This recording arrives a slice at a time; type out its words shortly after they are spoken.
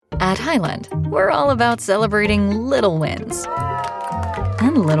At Highland, we're all about celebrating little wins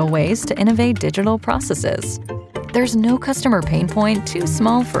and little ways to innovate digital processes. There's no customer pain point too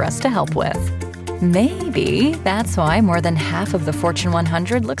small for us to help with. Maybe that's why more than half of the Fortune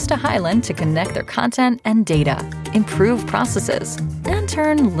 100 looks to Highland to connect their content and data, improve processes, and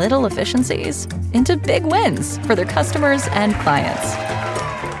turn little efficiencies into big wins for their customers and clients.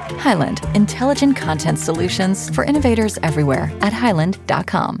 Highland, intelligent content solutions for innovators everywhere at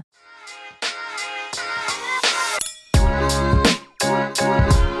highland.com.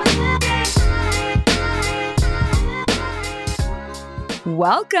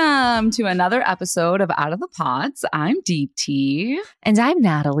 Welcome to another episode of Out of the Pods. I'm Deepti. And I'm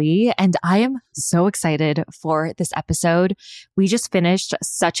Natalie, and I am so excited for this episode. We just finished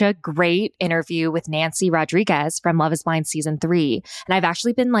such a great interview with Nancy Rodriguez from Love is Blind Season 3. And I've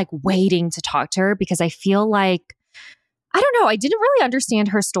actually been waiting to talk to her because I feel like, I don't know, I didn't really understand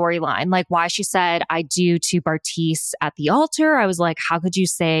her storyline, like why she said I do to Bartise at the altar. I was like, how could you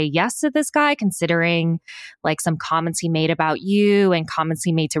say yes to this guy considering some comments he made about you and comments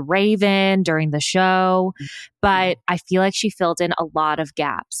he made to Raven during the show? But I feel like she filled in a lot of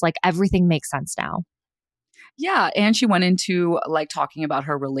gaps. Everything makes sense now. Yeah, and she went into talking about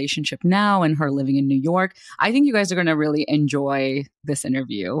her relationship now and her living in New York. I think you guys are going to really enjoy this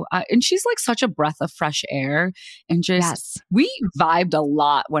interview. And she's such a breath of fresh air. And we vibed a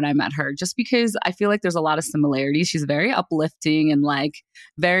lot when I met her, just because I feel like there's a lot of similarities. She's very uplifting and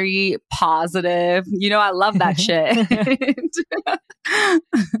very positive. I love that shit.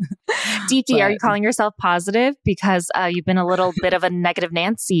 Deepti, are you calling yourself positive? Because you've been a little bit of a negative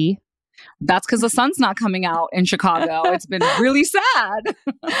Nancy. That's because the sun's not coming out in Chicago. It's been really sad.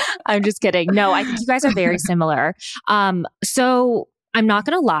 I'm just kidding. No, I think you guys are very similar. So I'm not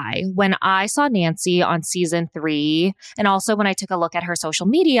going to lie. When I saw Nancy on season 3, and also when I took a look at her social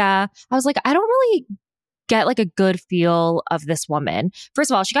media, I was like, I don't really get a good feel of this woman.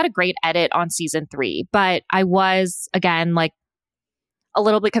 First of all, she got a great edit on season 3, but I was, again, a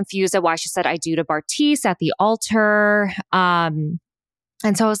little bit confused at why she said I do to Bartise at the altar.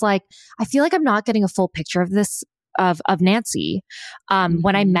 And so I was like, I feel like I'm not getting a full picture of this, of Nancy.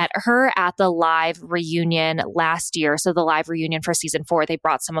 When I met her at the live reunion last year, so the live reunion for season 4, they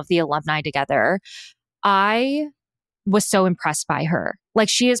brought some of the alumni together. I was so impressed by her.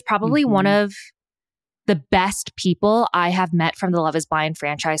 She is probably one of the best people I have met from the Love is Blind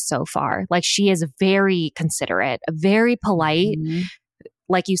franchise so far. She is very considerate, very polite.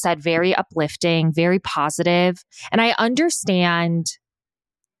 Like you said, very uplifting, very positive. And I understand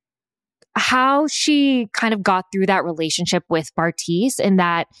how she kind of got through that relationship with Bartise, in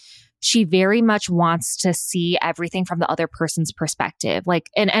that she very much wants to see everything from the other person's perspective.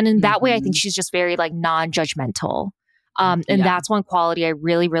 And in that way, I think she's just very non-judgmental. And that's one quality I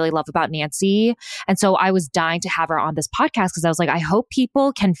really, really love about Nancy. And so I was dying to have her on this podcast because I was like, I hope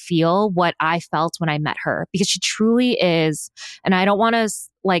people can feel what I felt when I met her, because she truly is. And I don't want to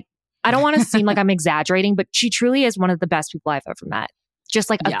seem like I'm exaggerating, but she truly is one of the best people I've ever met. Just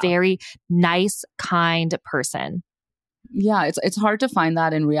a very nice, kind person. Yeah, it's hard to find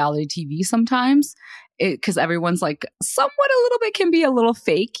that in reality TV sometimes, because everyone's somewhat a little bit can be a little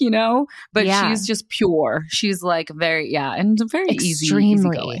fake, But she's just pure. She's very, and very extremely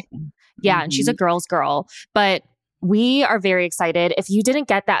easygoing. Yeah, and she's a girl's girl. But we are very excited. If you didn't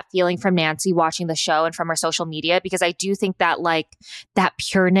get that feeling from Nancy watching the show and from her social media, because I do think that that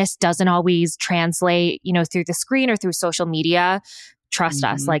pureness doesn't always translate, through the screen or through social media. Trust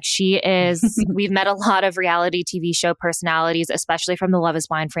us. She is, we've met a lot of reality TV show personalities, especially from the Love is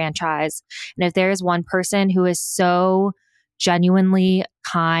Blind franchise. And if there is one person who is so genuinely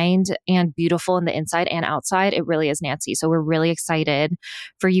kind and beautiful in the inside and outside, it really is Nancy. So we're really excited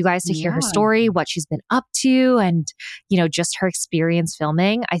for you guys to hear her story, what she's been up to, and, just her experience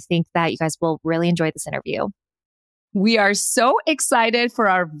filming. I think that you guys will really enjoy this interview. We are so excited for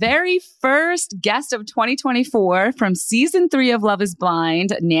our very first guest of 2024 from season 3 of Love is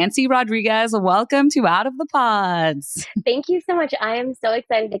Blind, Nancy Rodriguez. Welcome to Out of the Pods. Thank you so much. I am so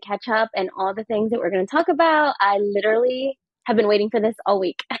excited to catch up and all the things that we're going to talk about. I literally have been waiting for this all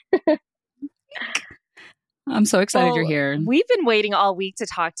week. I'm so excited you're here. We've been waiting all week to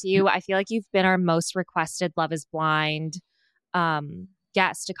talk to you. I feel like you've been our most requested Love is Blind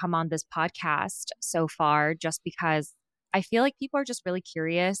guest to come on this podcast so far, just because I feel like people are just really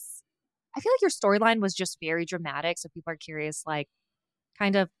curious. I feel like your storyline was just very dramatic. So people are curious,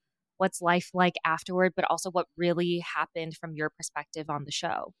 kind of what's life like afterward, but also what really happened from your perspective on the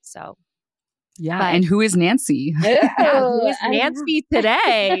show. So Yeah. But- and who is Nancy? Yeah, who is Nancy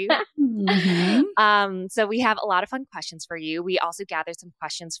today? Mhm. So we have a lot of fun questions for you. We also gathered some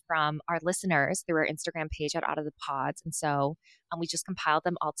questions from our listeners through our Instagram page at Out of the Pods. And so we just compiled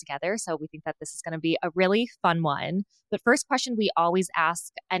them all together. So we think that this is going to be a really fun one. But first question we always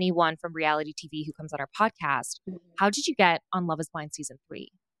ask anyone from reality TV who comes on our podcast, how did you get on Love is Blind season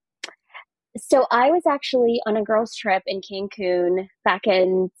 3? So I was actually on a girls' trip in Cancun back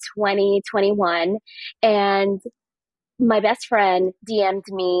in 2021, and my best friend DM'd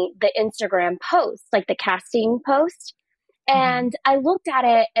me the Instagram post, like the casting post. And I looked at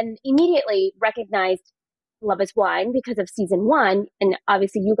it and immediately recognized Love is Blind because of season 1. And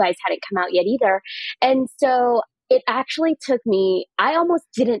obviously you guys hadn't come out yet either. And so it actually took me, I almost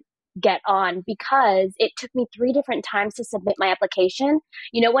didn't get on because it took me 3 different times to submit my application.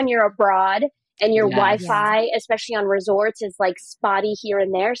 You know, when you're abroad and your Wi-Fi, especially on resorts, is like spotty here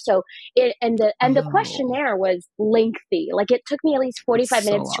and there. So the questionnaire was lengthy. Like it took me at least 45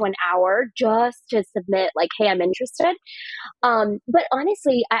 minutes to an hour just to submit like, hey, I'm interested. But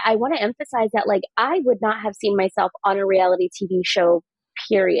honestly, I want to emphasize that like I would not have seen myself on a reality TV show,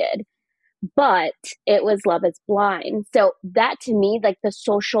 period. But it was Love is Blind. So that to me, like the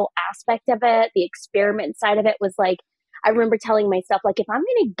social aspect of it, the experiment side of it was like, I remember telling myself, like, if I'm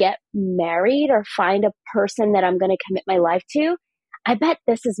going to get married or find a person that I'm going to commit my life to, I bet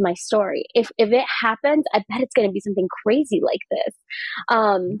this is my story. If it happens, I bet it's going to be something crazy like this.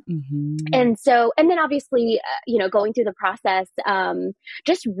 And then obviously, going through the process,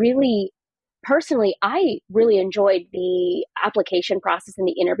 just really personally, I really enjoyed the application process and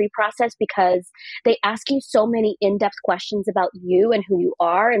the interview process because they ask you so many in-depth questions about you and who you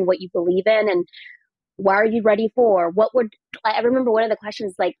are and what you believe in and why are you ready for? I remember one of the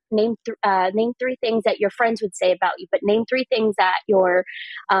questions like name 3 things that your friends would say about you, but name 3 things that your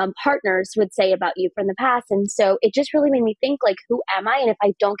partners would say about you from the past. And so it just really made me think like, who am I? And if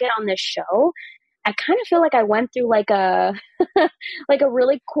I don't get on this show, I kind of feel like I went through like a like a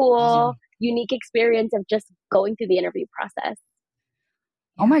really cool, unique experience of just going through the interview process.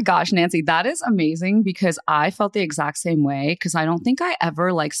 Oh my gosh, Nancy, that is amazing because I felt the exact same way because I don't think I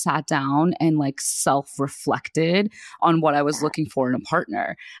ever like sat down and like self-reflected on what I was looking for in a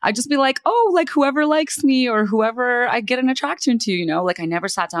partner. I'd just be like, oh, like whoever likes me or whoever I get an attraction to, you know, like I never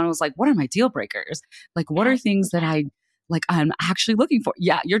sat down and was like, what are my deal breakers? Like, what are things that I'm actually looking for?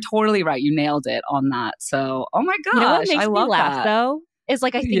 Yeah, you're totally right. You nailed it on that. So, oh my gosh, you know what makes I me love laugh that. though is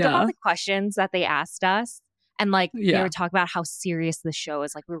like I think about the questions that they asked us. And like they were talking about how serious the show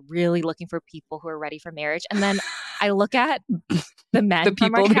is. Like we're really looking for people who are ready for marriage. And then I look at the men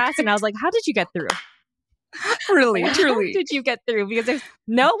from our cast and I was like, how did you get through? Really, like, truly. How did you get through? Because there's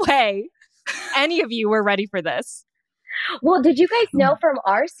no way any of you were ready for this. Well, did you guys know from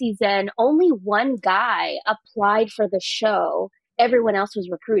our season, only one guy applied for the show. Everyone else was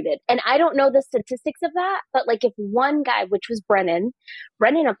recruited. And I don't know the statistics of that, but like if one guy, which was Brennan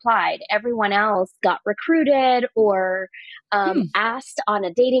applied, everyone else got recruited or asked on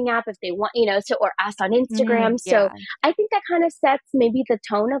a dating app if they want, or asked on Instagram. So I think that kind of sets maybe the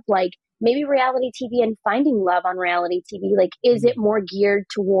tone of like, maybe reality TV and finding love on reality TV. Like, is it more geared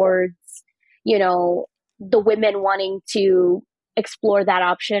towards, the women wanting to explore that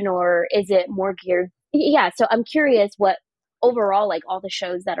option, or is it more geared? Yeah. So I'm curious what overall, like all the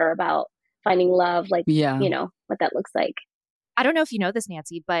shows that are about finding love, like, what that looks like. I don't know if you know this,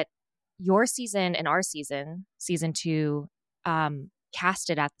 Nancy, but your season and our season 2,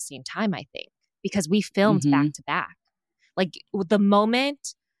 casted at the same time, I think, because we filmed back to back. Like the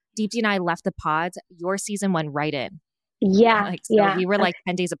moment Deepti and I left the pods, your season went right in. Yeah. We were like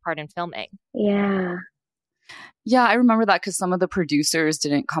 10 days apart in filming. Yeah. Yeah, I remember that because some of the producers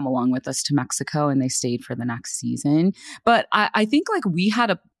didn't come along with us to Mexico and they stayed for the next season. But I think like we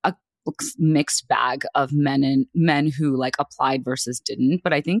had a mixed bag of men who like applied versus didn't.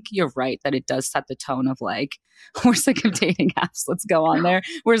 But I think you're right that it does set the tone of like, we're sick of dating apps. Let's go on there.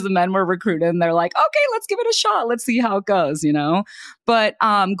 Whereas the men were recruited and they're like, okay, let's give it a shot. Let's see how it goes, But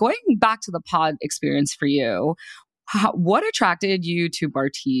going back to the pod experience for you, what attracted you to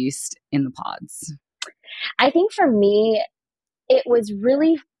Bartise in the pods? I think for me, it was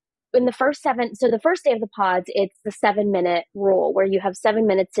really in the first 7. So the first day of the pods, it's the 7-minute rule where you have 7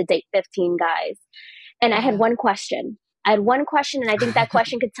 minutes to date 15 guys. And I had one question. And I think that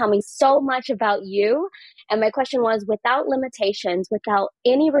question could tell me so much about you. And my question was, without limitations, without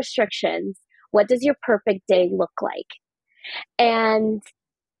any restrictions, what does your perfect day look like? And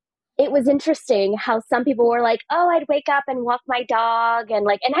it was interesting how some people were like, oh, I'd wake up and walk my dog. And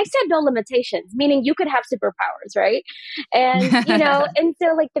I said no limitations, meaning you could have superpowers, right? And, and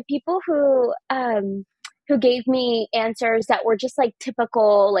so like the people who gave me answers that were just like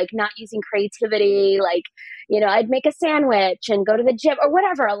typical, like not using creativity, like, I'd make a sandwich and go to the gym or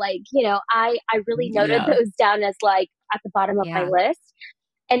whatever. Like, I really noted those down as like at the bottom of my list.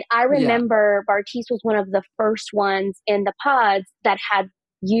 And I remember Bartise was one of the first ones in the pods that had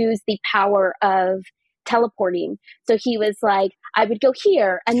used the power of teleporting. So he was like, I would go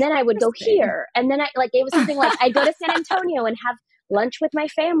here and then I would go here. And then it was something like I'd go to San Antonio and have lunch with my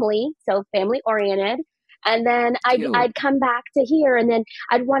family. So family oriented. And then I'd come back to here and then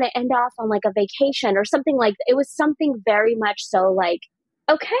I'd want to end off on like a vacation or something like that. It was something very much so like,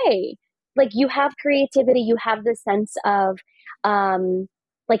 okay, like you have creativity, you have the sense of,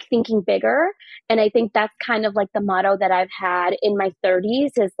 like thinking bigger. And I think that's kind of like the motto that I've had in my 30s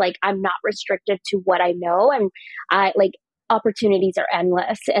is like, I'm not restricted to what I know. And I like opportunities are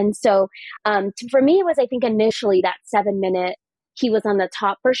endless. And so, for me, it was, I think initially that 7-minute, he was on the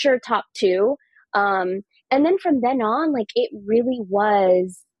top for sure, top 2. And then from then on, like it really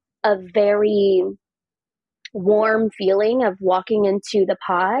was a very warm feeling of walking into the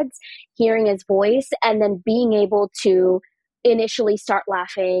pods, hearing his voice, and then being able to initially start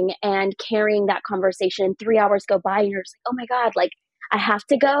laughing and carrying that conversation. 3 hours go by and you're just like, oh my God, like I have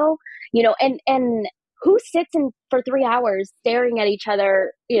to go, and who sits in for 3 hours staring at each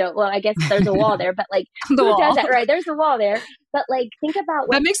other? Well, I guess there's a wall there, but like who does that, right? There's a wall there, but like think about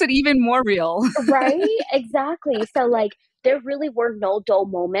that makes it even more real. Right? Exactly. So like there really were no dull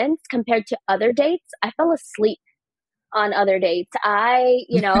moments compared to other dates. I fell asleep on other dates.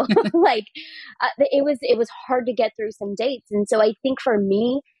 Like it was hard to get through some dates. And so I think for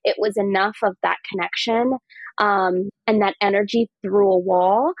me, it was enough of that connection, and that energy through a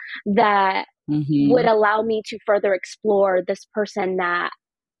wall that would allow me to further explore this person that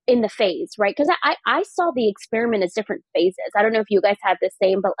in the phase, right? Because I saw the experiment as different phases. I don't know if you guys had the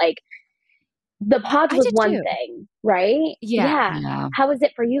same, but like the pods was one thing, right? Yeah. How was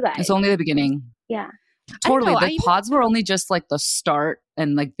it for you guys? It's only the beginning. Yeah. Totally. The pods were only just like the start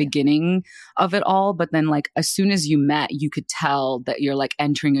and like beginning of it all. But then like as soon as you met, you could tell that you're like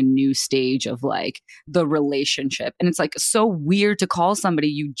entering a new stage of like the relationship. And it's like so weird to call somebody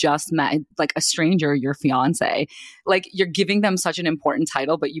you just met, like a stranger, your fiance, like you're giving them such an important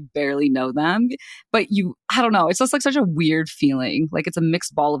title, but you barely know them. But I don't know. It's just like such a weird feeling. Like it's a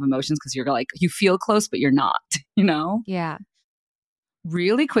mixed ball of emotions because you're like, you feel close, but you're not, Yeah.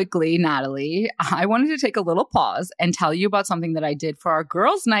 Really quickly, Natalie, I wanted to take a little pause and tell you about something that I did for our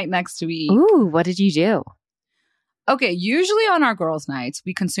girls' night next week. Ooh, what did you do? Okay, usually on our girls' nights,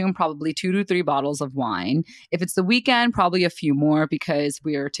 we consume probably 2 to 3 bottles of wine. If it's the weekend, probably a few more because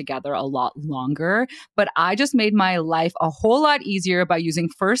we're together a lot longer. But I just made my life a whole lot easier by using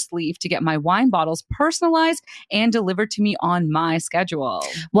First Leaf to get my wine bottles personalized and delivered to me on my schedule.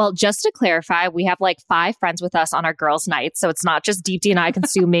 Well, just to clarify, we have like 5 friends with us on our girls' nights. So it's not just Deepti and I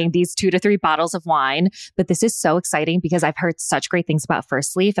consuming these 2 to 3 bottles of wine. But this is so exciting because I've heard such great things about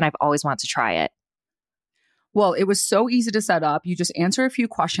First Leaf and I've always wanted to try it. Well, it was so easy to set up. You just answer a few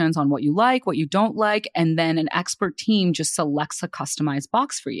questions on what you like, what you don't like, and then an expert team just selects a customized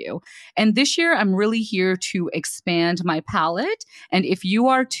box for you. And this year, I'm really here to expand my palette. And if you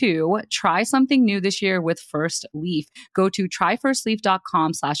are too, try something new this year with First Leaf. Go to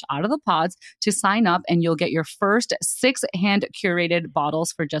tryfirstleaf.com/outofthepods to sign up, and you'll get your first 6 hand-curated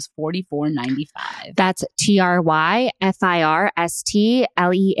bottles for just $44.95. That's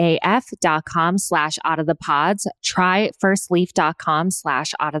tryfirstleaf.com/outofthepods. Try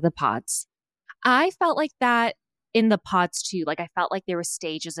firstleaf.com/outofthepods. I felt like that in the pods too. Like I felt like there were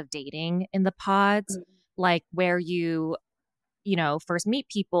stages of dating in the pods, like where you first meet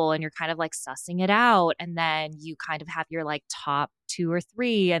people and you're kind of like sussing it out. And then you kind of have your like top 2 or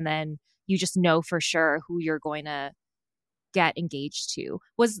 3, and then you just know for sure who you're going to get engaged to.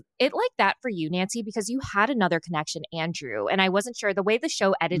 Was it like that for you, Nancy? Because you had another connection, Andrew, and I wasn't sure. The way the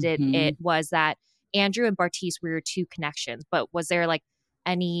show edited it was that Andrew and Bartise were your 2 connections, but was there like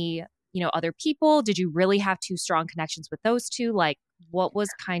any, other people? Did you really have 2 strong connections with those 2? Like what was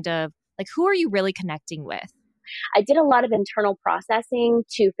kind of like, who are you really connecting with? I did a lot of internal processing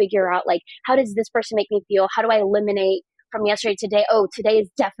to figure out like, how does this person make me feel? How do I eliminate from yesterday to today? Oh, today is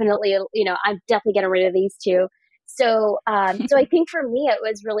definitely, I'm definitely getting rid of these 2. So I think for me, it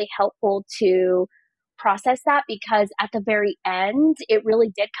was really helpful to process that because at the very end, it really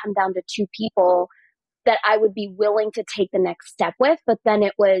did come down to 2 people that I would be willing to take the next step with. But then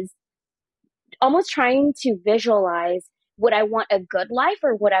it was almost trying to visualize would I want a good life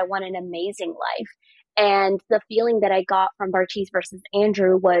or would I want an amazing life? And the feeling that I got from Bartise versus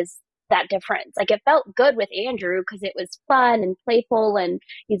Andrew was that difference. Like it felt good with Andrew because it was fun and playful and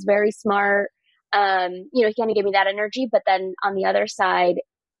he's very smart. He kind of gave me that energy. But then on the other side,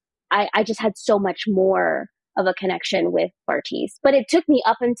 I just had so much more of a connection with Bartise. But it took me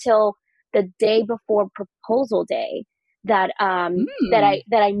up until the day before proposal day that I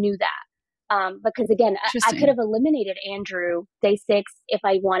knew that. Because again, I could have eliminated Andrew day 6 if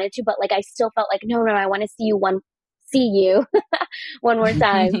I wanted to, but like I still felt like no, I want to see you one more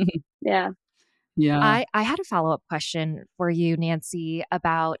time. Yeah. I had a follow-up question for you, Nancy,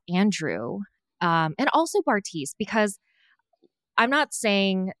 about Andrew and also Bartise, because I'm not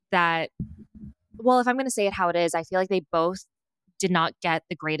saying that, well, if I'm going to say it how it is, I feel like they both did not get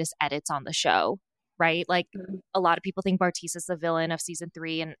the greatest edits on the show, right? Like a lot of people think Bartise is the villain of season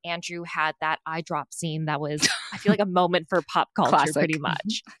 3 and Andrew had that eye drop scene that was, I feel like a moment for pop culture. Classic. Pretty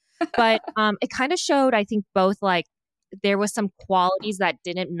much. But it kind of showed, I think, both like there was some qualities that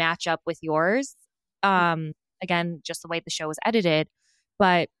didn't match up with yours. Again, just the way the show was edited.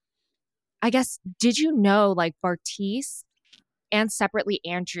 But I guess, did you know like Bartise and separately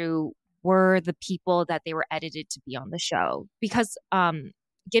Andrew were the people that they were edited to be on the show? Because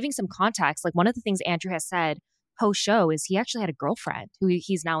giving some context, like one of the things Andrew has said post-show is he actually had a girlfriend who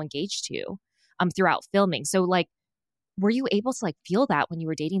he's now engaged to throughout filming. So like, were you able to like feel that when you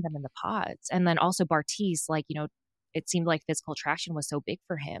were dating them in the pods? And then also Bartise, like, you know, it seemed like physical attraction was so big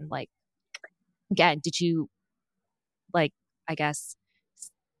for him. Like, again, did you like, I guess,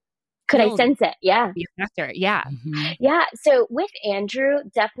 could I sense it? Yeah. Yeah. Mm-hmm. Yeah. So with Andrew,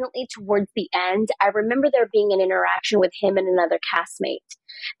 definitely towards the end, I remember there being an interaction with him and another castmate.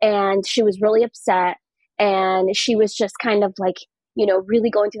 And she was really upset. And she was just kind of like, really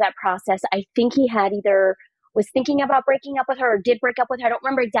going through that process. I think he had either was thinking about breaking up with her or did break up with her. I don't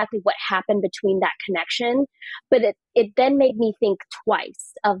remember exactly what happened between that connection. But it then made me think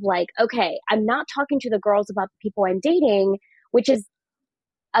twice of like, okay, I'm not talking to the girls about the people I'm dating, which is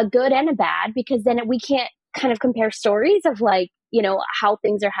a good and a bad, because then we can't kind of compare stories of like, how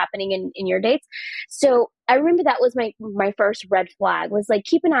things are happening in your dates. So I remember that was my first red flag, was like,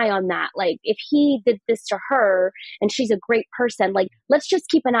 keep an eye on that. Like if he did this to her and she's a great person, like let's just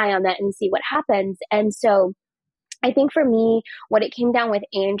keep an eye on that and see what happens. And so I think for me, what it came down with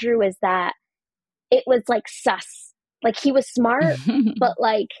Andrew is that it was like sus. Like he was smart, but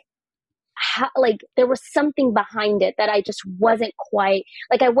like there was something behind it that I just wasn't quite,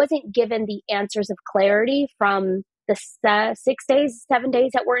 like I wasn't given the answers of clarity from the 7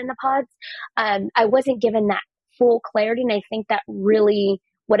 days that were in the pods. I wasn't given that full clarity. And I think that really,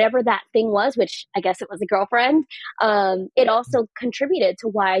 whatever that thing was, which I guess it was a girlfriend, it also contributed to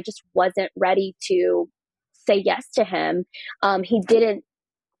why I just wasn't ready to say yes to him.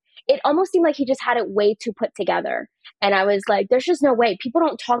 It almost seemed like he just had it way too put together. And I was like, there's just no way. People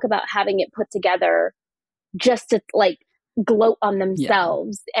don't talk about having it put together just to like gloat on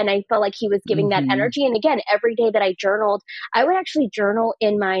themselves. Yeah. And I felt like he was giving that energy. And again, every day that I journaled, I would actually journal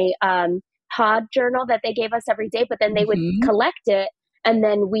in my pod journal that they gave us every day, but then they would collect it and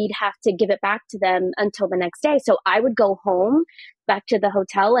then we'd have to give it back to them until the next day. So I would go home back to the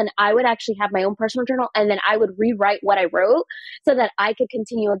hotel and I would actually have my own personal journal and then I would rewrite what I wrote so that I could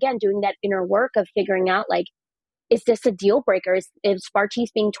continue again doing that inner work of figuring out like, is this a deal breaker? Is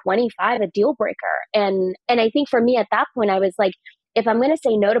Bartise being 25 a deal breaker? And I think for me at that point, I was like, if I'm going to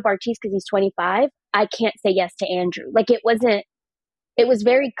say no to Bartise because he's 25, I can't say yes to Andrew. Like it was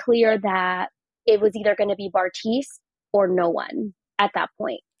very clear that it was either going to be Bartise or no one at that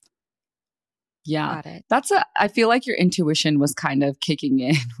point. Yeah. I feel like your intuition was kind of kicking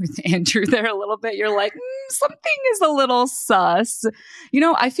in with Andrew there a little bit. You're like, something is a little sus.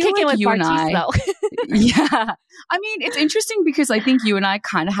 I feel like you and I, yeah. I mean, it's interesting because I think you and I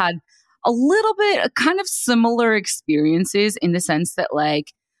kind of had a little bit kind of similar experiences in the sense that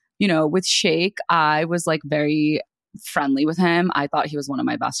like, with Shake, I was like very friendly with him. I thought he was one of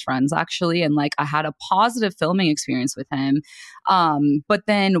my best friends actually. And like I had a positive filming experience with him. But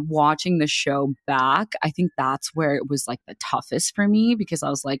then watching the show back, I think that's where it was like the toughest for me because I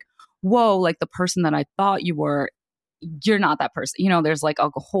was like, whoa, like the person that I thought you were, you're not that person. There's like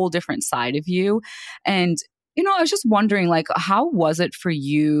a whole different side of you. And, I was just wondering like, how was it for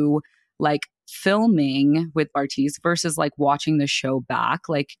you, like filming with Bartise versus like watching the show back?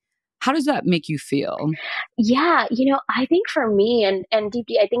 Like, how does that make you feel? Yeah, I think for me and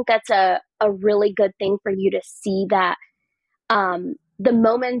Deepti, I think that's a really good thing for you to see that the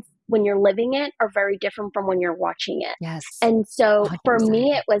moments when you're living it are very different from when you're watching it. Yes. And so 100%. for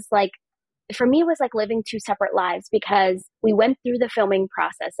me, it was like for me, it was like living two separate lives because we went through the filming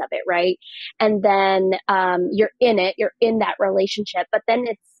process of it, right? And then you're in that relationship, but then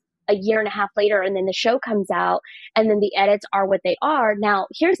it's a year and a half later, and then the show comes out, and then the edits are what they are. Now,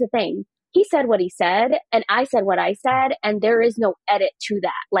 here's the thing. He said what he said, and I said what I said, and there is no edit to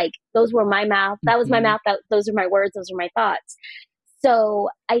that. Like, those were my mouth. That was my mouth. Those are my words. Those are my thoughts. So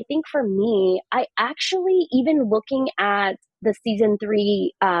I think for me, I actually, even looking at the season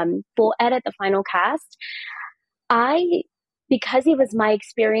 3 full edit, the final cast, because it was my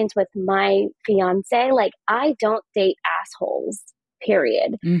experience with my fiance, like, I don't date assholes,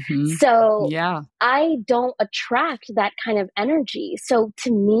 period. So yeah, I don't attract that kind of energy. So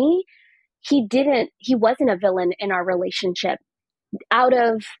to me, he wasn't a villain in our relationship. Out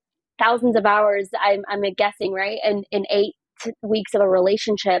of thousands of hours, I'm guessing, right? And in 8 weeks of a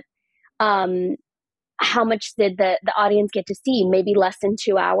relationship, how much did the audience get to see? Maybe less than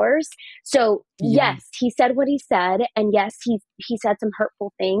 2 hours. So yes, he said what he said, and yes, he said some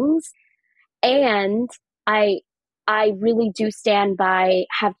hurtful things. And I really do stand by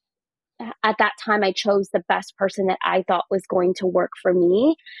at that time I chose the best person that I thought was going to work for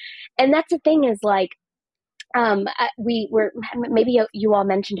me. And that's the thing is, like, we were, maybe you all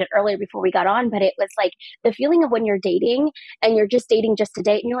mentioned it earlier before we got on, but it was like the feeling of when you're dating and you're just dating just to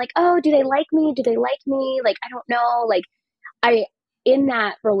date, and you're like, oh, do they like me? Do they like me? Like, I don't know. Like, in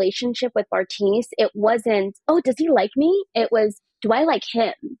that relationship with Bartise, it wasn't, oh, does he like me? It was, do I like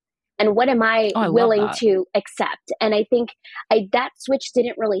him? And what am I willing to accept? And I think that switch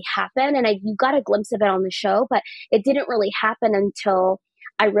didn't really happen. And you got a glimpse of it on the show, but it didn't really happen until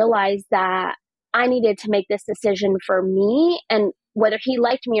I realized that I needed to make this decision for me. And whether he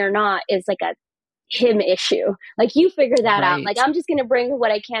liked me or not is like a him issue. Like, you figure that out. Like, I'm just going to bring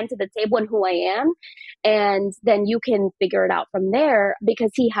what I can to the table and who I am. And then you can figure it out from there,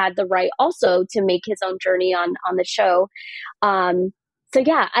 because he had the right also to make his own journey on the show. So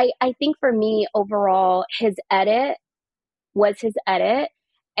yeah, I think for me overall, his edit was his edit.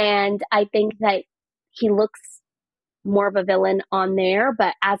 And I think that he looks more of a villain on there,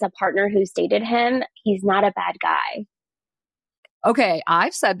 but as a partner who's dated him, he's not a bad guy. Okay,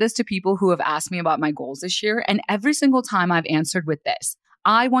 I've said this to people who have asked me about my goals this year, and every single time I've answered with this.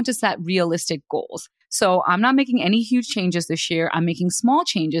 I want to set realistic goals. So I'm not making any huge changes this year. I'm making small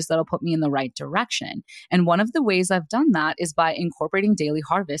changes that'll put me in the right direction. And one of the ways I've done that is by incorporating Daily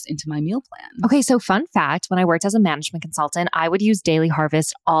Harvest into my meal plan. Okay, so fun fact, when I worked as a management consultant, I would use Daily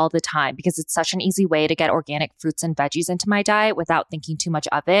Harvest all the time because it's such an easy way to get organic fruits and veggies into my diet without thinking too much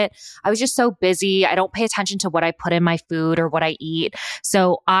of it. I was just so busy. I don't pay attention to what I put in my food or what I eat.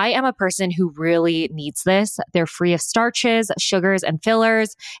 So I am a person who really needs this. They're free of starches, sugars, and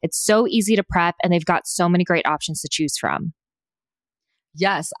fillers. It's so easy to prep, and they've got so many great options to choose from.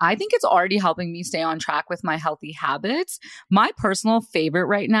 Yes, I think it's already helping me stay on track with my healthy habits. My personal favorite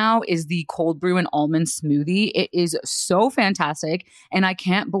right now is the cold brew and almond smoothie. It is so fantastic, and I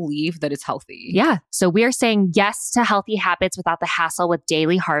can't believe that it's healthy. Yeah, so we're saying yes to healthy habits without the hassle with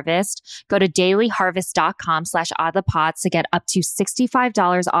Daily Harvest. Go to dailyharvest.com/oddthepods to get up to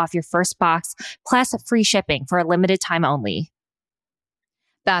 $65 off your first box, plus free shipping for a limited time only.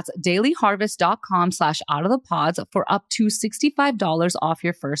 That's dailyharvest.com/outofthepods for up to $65 off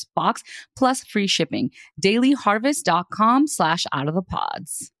your first box plus free shipping.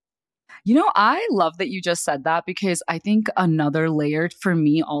 dailyharvest.com/outofthepods. You know, I love that you just said that, because I think another layer for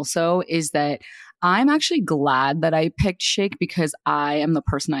me also is that I'm actually glad that I picked Shake, because I am the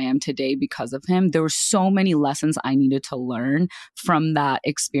person I am today because of him. There were so many lessons I needed to learn from that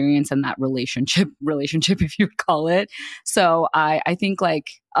experience and that relationship, if you would call it. So I think like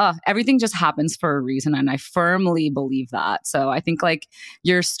everything just happens for a reason. And I firmly believe that. So I think like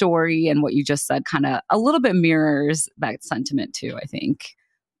your story and what you just said kind of a little bit mirrors that sentiment too, I think.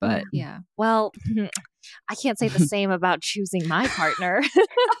 But yeah, well, I can't say the same about choosing my partner.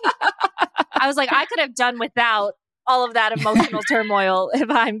 I was like, I could have done without all of that emotional turmoil, if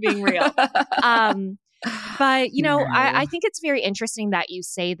I'm being real. But, you know, I think it's very interesting that you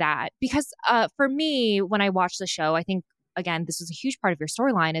say that, because for me, when I watch the show, I think, again, this is a huge part of your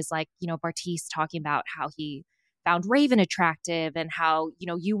storyline is like, you know, Bartise talking about how he found Raven attractive and how, you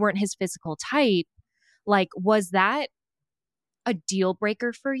know, you weren't his physical type. Like, was that a deal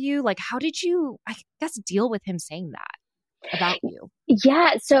breaker for you? Like, how did you, I guess, deal with him saying that about you?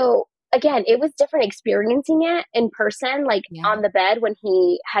 Yeah. So again, it was different experiencing it in person, like on the bed when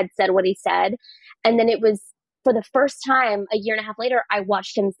he had said what he said. And then it was for the first time a year and a half later, I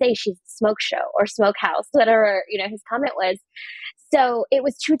watched him say she's a smoke show or smokehouse, whatever, you know, his comment was. So it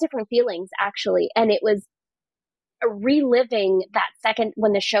was two different feelings actually. And it was reliving that second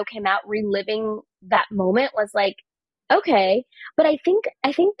when the show came out, reliving that moment was like, okay. But I think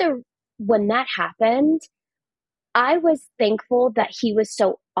when that happened, I was thankful that he was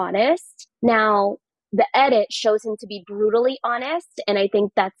so honest. Now, the edit shows him to be brutally honest, and I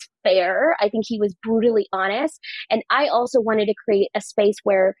think that's fair. I think he was brutally honest. And I also wanted to create a space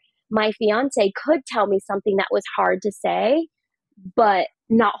where my fiance could tell me something that was hard to say, but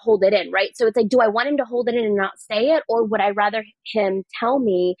not hold it in, right? So it's like, do I want him to hold it in and not say it? Or would I rather him tell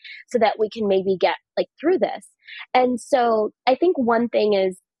me so that we can maybe get like through this? And so I think one thing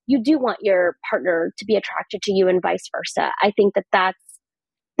is you do want your partner to be attracted to you and vice versa. I think that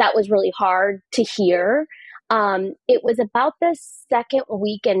was really hard to hear. It was about the second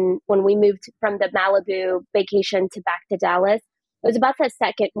week, and when we moved from the Malibu vacation to back to Dallas, it was about the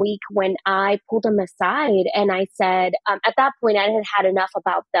second week when I pulled him aside and I said, at that point I had had enough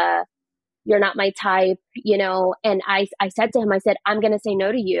about you're not my type, and I said to him, I said, I'm going to say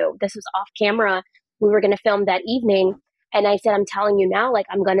no to you. This was off camera. We were going to film that evening. And I said, I'm telling you now, like,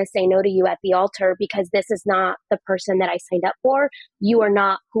 I'm going to say no to you at the altar because this is not the person that I signed up for. You are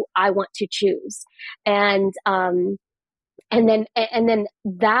not who I want to choose. And then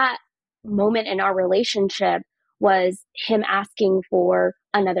that moment in our relationship was him asking for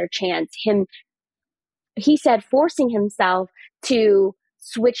another chance. He said, forcing himself to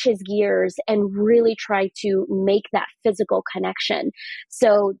switch his gears and really try to make that physical connection.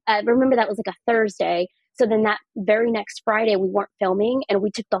 So remember that was like a Thursday. So then that very next Friday, we weren't filming and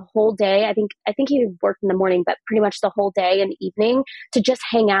we took the whole day. I think he worked in the morning, but pretty much the whole day and evening to just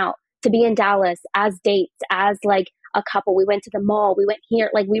hang out, to be in Dallas as dates, as like a couple. We went to the mall, we went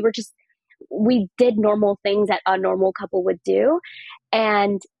here, like we did normal things that a normal couple would do.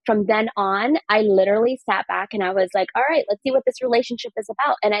 And from then on, I literally sat back and I was like, all right, let's see what this relationship is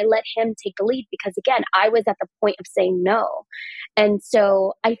about. And I let him take the lead because again, I was at the point of saying no. And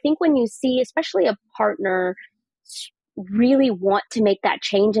so I think when you see, especially a partner really want to make that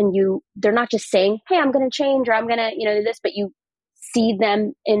change and they're not just saying, hey, I'm going to change or I'm going to, do this, but you see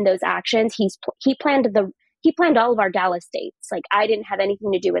them in those actions. He planned all of our Dallas dates. Like I didn't have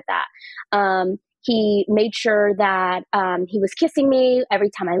anything to do with that. He made sure that he was kissing me every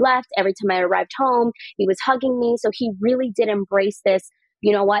time I left, every time I arrived home. He was hugging me. So he really did embrace this,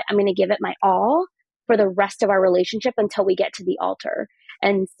 you know what, I'm going to give it my all for the rest of our relationship until we get to the altar.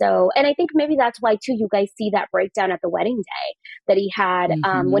 And I think maybe that's why too, you guys see that breakdown at the wedding day that he had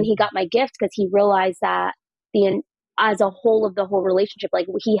when he got my gift, because he realized that as a whole of the whole relationship, like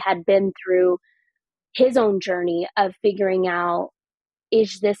he had been through his own journey of figuring out,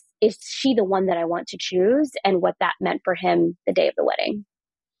 is she the one that I want to choose, and what that meant for him the day of the wedding.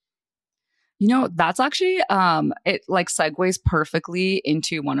 That's actually, it like segues perfectly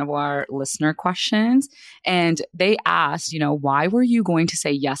into one of our listener questions. And they asked, why were you going to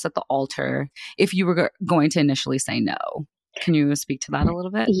say yes at the altar if you were going to initially say no? Can you speak to that a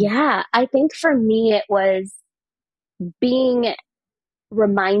little bit? Yeah, I think for me, it was being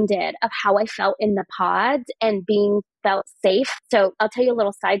reminded of how I felt in the pods and felt safe. So I'll tell you a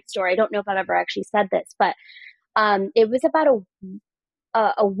little side story. I don't know if I've ever actually said this, but it was about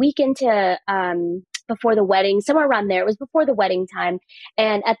a week into before the wedding, somewhere around there. It was before the wedding time.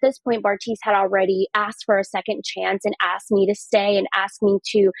 And at this point, Bartise had already asked for a second chance and asked me to stay and asked me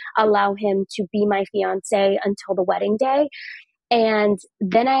to allow him to be my fiance until the wedding day. And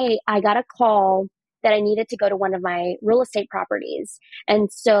then I got a call that I needed to go to one of my real estate properties.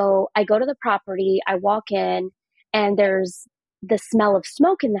 And so I go to the property, I walk in, and there's the smell of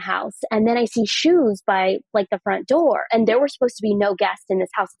smoke in the house. And then I see shoes by like the front door. And there were supposed to be no guests in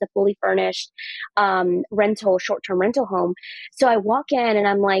this house. It's a fully furnished short-term rental home. So I walk in and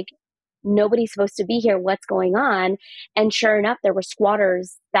I'm like, nobody's supposed to be here. What's going on? And sure enough, there were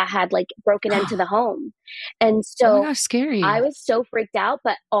squatters that had like broken into the home. And so oh my gosh, scary. I was so freaked out,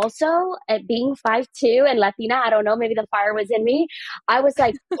 but also at being 5'2" and Latina, I don't know, maybe the fire was in me. I was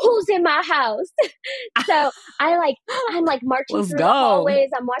like, who's in my house? So I'm like marching through the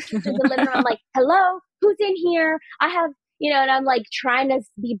hallways. I'm watching through the living room. I'm like, hello, who's in here? I have, and I'm like trying to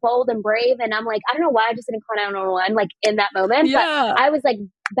be bold and brave. And I'm like, I don't know why I just didn't call 911 like in that moment. Yeah. But I was like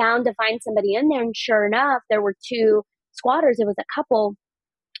bound to find somebody in there. And sure enough, there were two squatters. It was a couple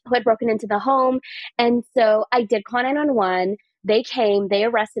who had broken into the home. And so I did call 911. They came, they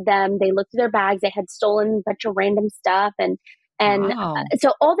arrested them. They looked through their bags. They had stolen a bunch of random stuff. And wow.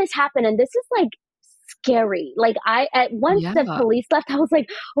 So all this happened. And this is like scary. Like once the police left, I was like,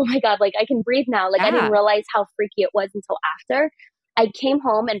 oh my God, like I can breathe now. Like I didn't realize how freaky it was until after I came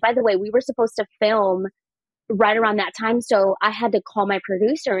home. And by the way, we were supposed to film right around that time. So I had to call my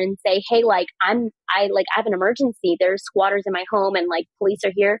producer and say, hey, like I have an emergency. There's squatters in my home and like police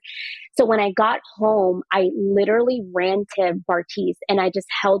are here. So when I got home, I literally ran to Bartise and I just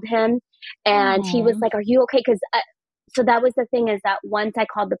held him and he was like, are you okay? Cause so that was the thing, is that once I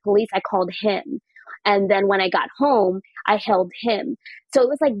called the police, I called him. And then when I got home, I held him. So it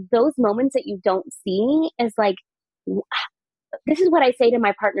was like those moments that you don't see is like, this is what I say to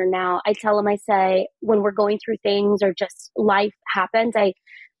my partner now. I tell him, I say, when we're going through things or just life happens, I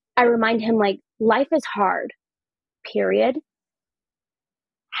remind him, like, life is hard, period.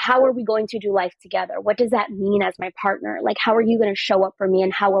 How are we going to do life together? What does that mean as my partner? Like, how are you going to show up for me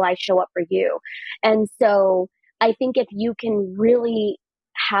and how will I show up for you? And so I think if you can really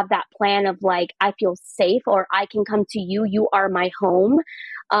have that plan of like, I feel safe or I can come to you, you are my home,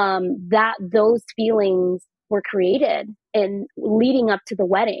 that those feelings were created in leading up to the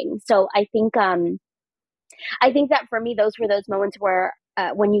wedding. So I think that for me, those were those moments where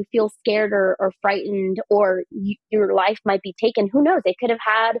when you feel scared or frightened or your life might be taken, who knows? They could have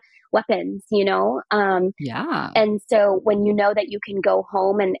had weapons, you know? Yeah. And so when you know that you can go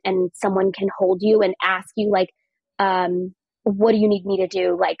home and someone can hold you and ask you like, what do you need me to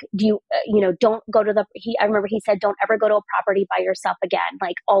do? Like, do you, don't go to I remember he said, don't ever go to a property by yourself again.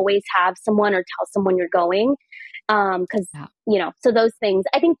 Like always have someone or tell someone you're going. So those things,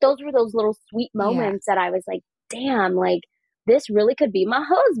 I think those were those little sweet moments that I was like, damn, like this really could be my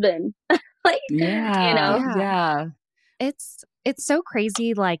husband. Like, Yeah. It's so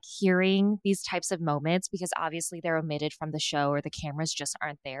crazy, like hearing these types of moments, because obviously they're omitted from the show or the cameras just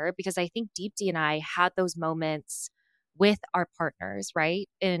aren't there. Because I think Deepti and I had those moments with our partners, right?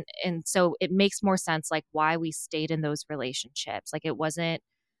 And so it makes more sense, like why we stayed in those relationships. Like it wasn't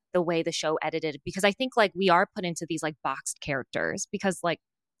the way the show edited, because I think like we are put into these like boxed characters because like,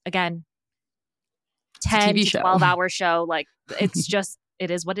 again, 10 to 12-hour show, like it's just, it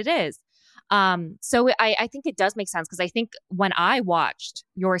is what it is. So I think it does make sense, because I think when I watched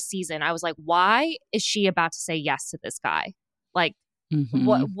your season, I was like, why is she about to say yes to this guy? Like,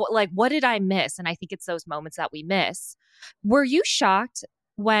 what did I miss? And I think it's those moments that we miss. Were you shocked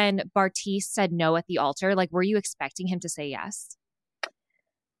when Bartise said no at the altar? Like, were you expecting him to say yes?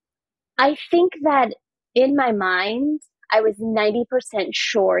 I think that in my mind, I was 90%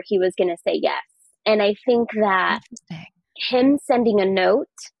 sure he was going to say yes. And I think that him sending a note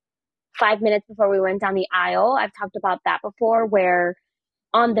 5 minutes before we went down the aisle, I've talked about that before, where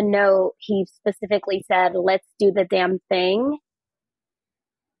on the note, he specifically said, let's do the damn thing.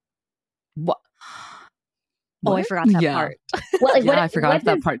 What? Oh, I forgot that part. Well, like, I forgot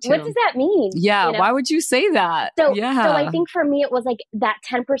that part too. What does that mean? Yeah, you know? Why would you say that? So I think for me, it was like that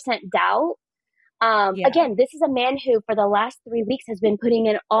 10% doubt. Again, this is a man who for the last 3 weeks has been putting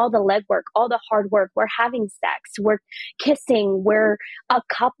in all the legwork, all the hard work. We're having sex, we're kissing, we're a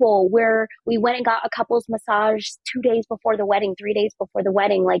couple, we went and got a couple's massage 2 days before the wedding, 3 days before the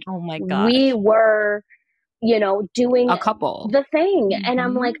wedding. Like, oh my God, we were, doing a couple, the thing. Mm-hmm. And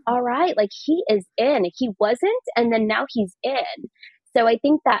I'm like, all right, like he is in, he wasn't. And then now he's in. So I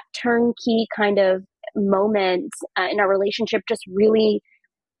think that turnkey kind of moment in our relationship just really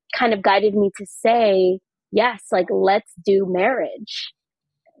kind of guided me to say, yes, like, let's do marriage,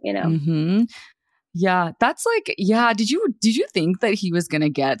 Mm-hmm. Yeah, that's like, did you think that he was going to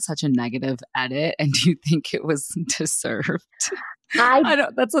get such a negative edit? And do you think it was deserved? I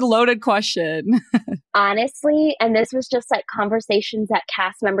don't, that's a loaded question. Honestly, and this was just like conversations that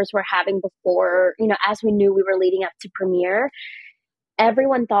cast members were having before, as we knew we were leading up to premiere,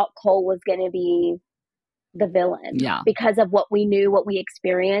 everyone thought Cole was going to be the villain because of what we knew, what we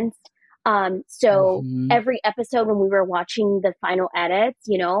experienced. So every episode when we were watching the final edits,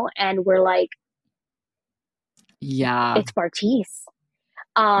 and we're like, it's Bartise.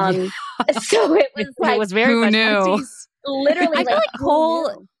 So it was like, it was very who much knew? Bartise. Literally, I feel like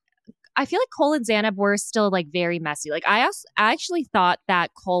Cole. I feel like Cole and Zanab were still like very messy. Like I actually thought that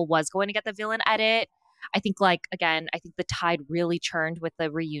Cole was going to get the villain edit. I think I think the tide really churned with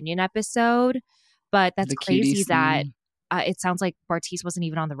the reunion episode. But that's crazy that it sounds like Bartise wasn't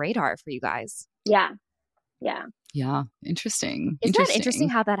even on the radar for you guys. Yeah. Interesting. Isn't that interesting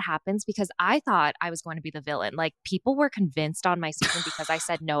how that happens? Because I thought I was going to be the villain. Like people were convinced on my season because I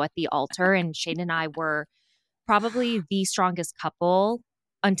said no at the altar, and Shane and I were probably the strongest couple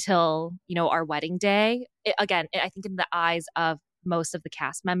until, our wedding day. I think in the eyes of most of the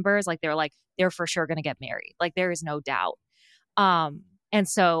cast members, like they're for sure going to get married. Like there is no doubt. And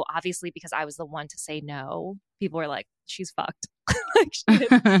so obviously because I was the one to say no, people were like, she's fucked. Like she is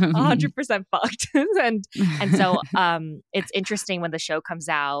 100% fucked. and so it's interesting when the show comes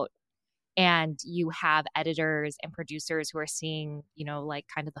out and you have editors and producers who are seeing, you know, like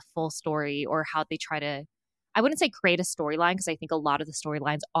kind of the full story or how they try to, I wouldn't say create a storyline because I think a lot of the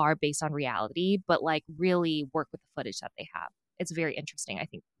storylines are based on reality, but like really work with the footage that they have. It's very interesting, I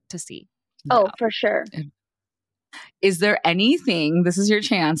think, to see. Oh, for sure. Is there anything, this is your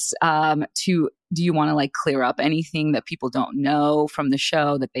chance, do you want to like clear up anything that people don't know from the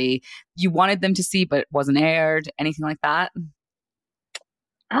show that you wanted them to see but wasn't aired? Anything like that?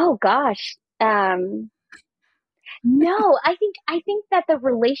 Oh gosh. No, I think that the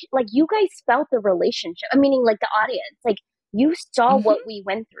relation, like you guys felt the relationship. I meaning like the audience, like you saw what we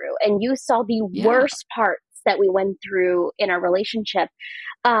went through and you saw the worst parts that we went through in our relationship.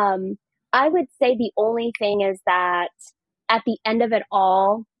 I would say the only thing is that at the end of it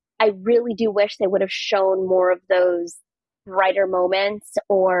all, I really do wish they would have shown more of those brighter moments,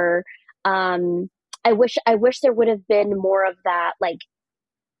 or I wish there would have been more of that, like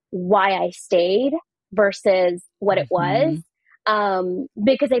why I stayed versus what it was.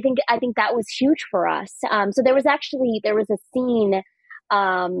 Because I think that was huge for us. So there was a scene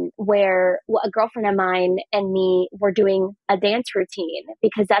where a girlfriend of mine and me were doing a dance routine,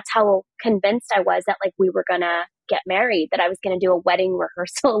 because that's how convinced I was that like we were gonna get married, that I was gonna do a wedding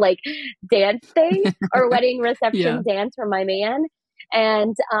rehearsal like dance thing or wedding reception dance for my man.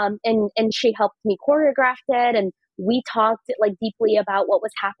 And she helped me choreograph it, and we talked like deeply about what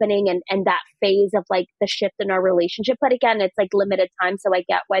was happening and that phase of like the shift in our relationship. But again, it's like limited time, so I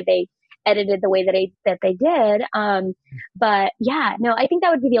get why they edited the way that they did. But yeah, no, I think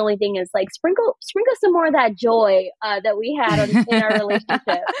that would be the only thing, is like sprinkle some more of that joy that we had in our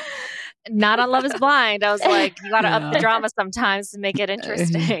relationship. Not on Love is Blind. I was like, you got to up the drama sometimes to make it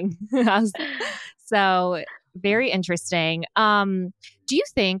interesting. So very interesting. Do you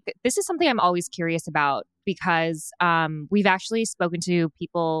think, this is something I'm always curious about, because we've actually spoken to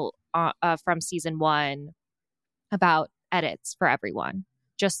people from season 1 about edits for everyone,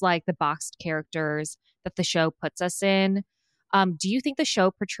 just like the boxed characters that the show puts us in. Do you think the show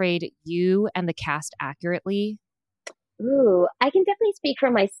portrayed you and the cast accurately? Ooh, I can definitely speak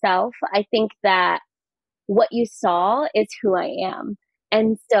for myself. I think that what you saw is who I am.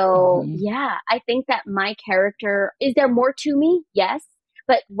 And so, yeah, I think that my character, is there more to me? Yes.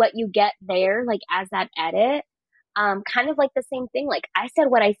 But what you get there, like as that edit, kind of like the same thing. Like I said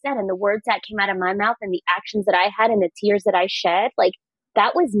what I said, and the words that came out of my mouth and the actions that I had and the tears that I shed, like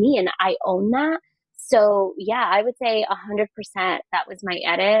that was me, and I own that. So yeah, I would say 100% that was my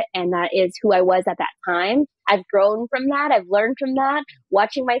edit, and that is who I was at that time. I've grown from that. I've learned from that.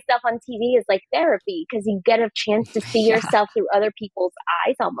 Watching myself on TV is like therapy, because you get a chance to see yourself through other people's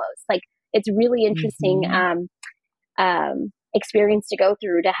eyes almost. Like it's really interesting experience to go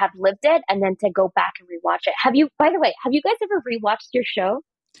through, to have lived it and then to go back and rewatch it. By the way, have you guys ever rewatched your show?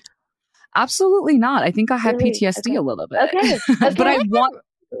 Absolutely not. I think I had PTSD a little bit. Okay. But I want...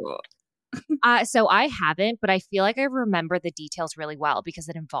 So I haven't, but I feel like I remember the details really well because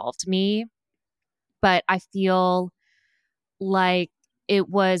it involved me. But I feel like it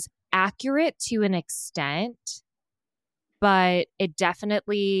was accurate to an extent, but it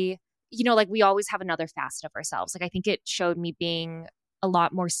definitely, you know, like we always have another facet of ourselves. Like I think it showed me being a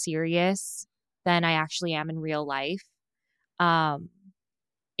lot more serious than I actually am in real life.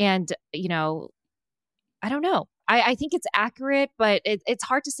 And, you know, I don't know. I think it's accurate, but it's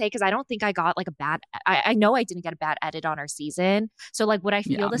hard to say because I don't think I got like I know I didn't get a bad edit on our season. So like, would I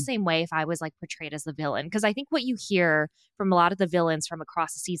feel the same way if I was like portrayed as the villain? Because I think what you hear from a lot of the villains from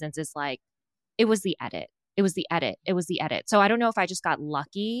across the seasons is like, it was the edit. It was the edit. It was the edit. So I don't know if I just got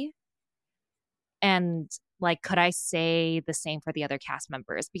lucky. And like, could I say the same for the other cast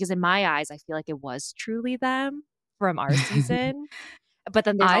members? Because in my eyes, I feel like it was truly them from our season. But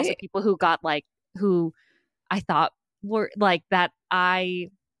then there's also people who got like, who I thought were like that I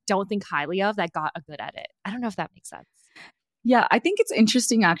don't think highly of, that got a good edit. I don't know if that makes sense. Yeah, I think it's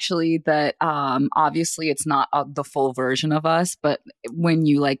interesting actually that obviously it's not the full version of us, but when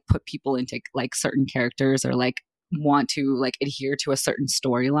you like put people into like certain characters or like want to like adhere to a certain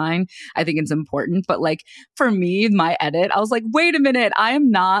storyline, I think it's important. But like for me, my edit, I was like, wait a minute, I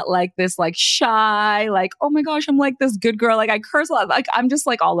am not like this like shy, like, oh my gosh, I'm like this good girl, like I curse a lot, like I'm just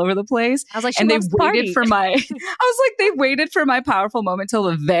like all over the place. I was like, and they waited for my I was like, they waited for my powerful moment till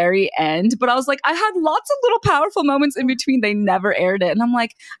the very end. But I was like, I had lots of little powerful moments in between. They never aired it. And I'm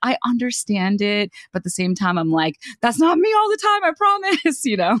like, I understand it, but at the same time I'm like, that's not me all the time, I promise,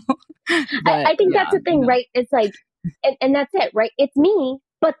 you know. But, I think that's the thing, right? It's like, and that's it, right? It's me,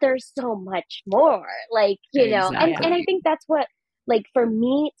 but there's so much more, like, you know, and I think that's what like for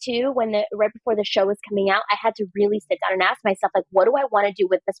me too, right before the show was coming out, I had to really sit down and ask myself, like, what do I want to do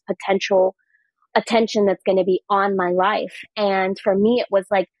with this potential attention that's going to be on my life? And for me, it was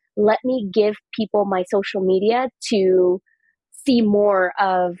like, let me give people my social media to see more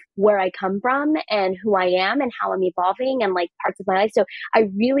of where I come from and who I am and how I'm evolving and like parts of my life. So I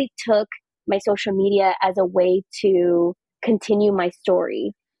really took my social media as a way to continue my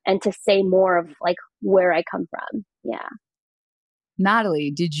story and to say more of like where I come from. Yeah.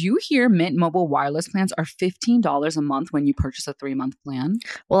 Natalie, did you hear Mint Mobile wireless plans are $15 a month when you purchase a 3-month plan?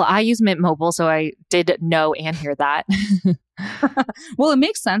 Well, I use Mint Mobile, so I did know and hear that. Well, it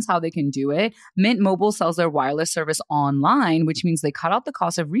makes sense how they can do it. Mint Mobile sells their wireless service online, which means they cut out the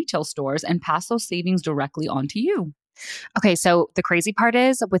cost of retail stores and pass those savings directly on to you. Okay, so the crazy part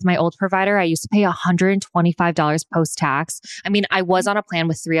is with my old provider, I used to pay $125 post-tax. I mean, I was on a plan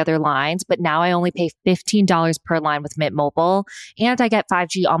with 3 other lines, but now I only pay $15 per line with Mint Mobile, and I get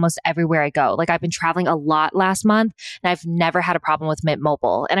 5G almost everywhere I go. Like I've been traveling a lot last month, and I've never had a problem with Mint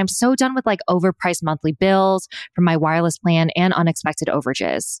Mobile. And I'm so done with like overpriced monthly bills from my wireless plan and unexpected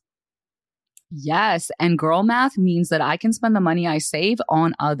overages. Yes, and girl math means that I can spend the money I save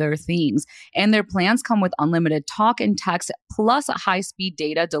on other things. And their plans come with unlimited talk and text plus high-speed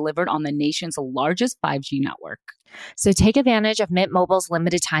data delivered on the nation's largest 5G network. So take advantage of Mint Mobile's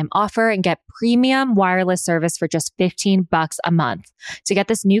limited time offer and get premium wireless service for just $15 a month. To get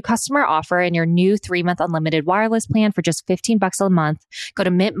this new customer offer and your new 3-month unlimited wireless plan for just $15 a month, go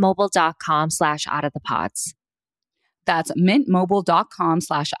to mintmobile.com/out-of-the-pods. That's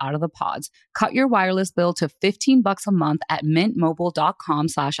mintmobile.com/out-of-the-pods. Cut your wireless bill to $15 a month at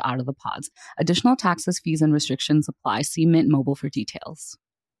mintmobile.com/out-of-the-pods. Additional taxes, fees, and restrictions apply. See Mint Mobile for details.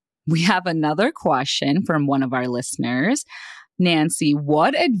 We have another question from one of our listeners. Nancy,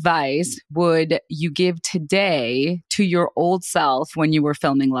 what advice would you give today to your old self when you were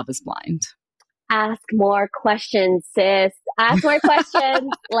filming Love is Blind? Ask more questions, sis. Ask more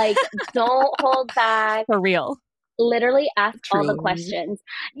questions. Like, don't hold back. For real. Literally ask all the Truly. questions.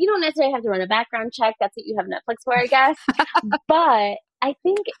 You don't necessarily have to run a background check. That's what you have Netflix for, I guess. But I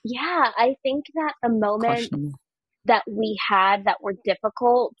think that the moments that we had that were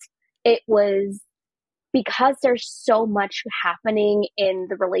difficult, it was because there's so much happening in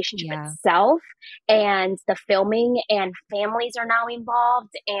the relationship itself and the filming, and families are now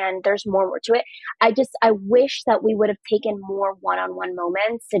involved and there's more to it. I wish that we would have taken more one-on-one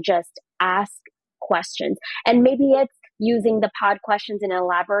moments to just ask questions. And maybe it's using the pod questions and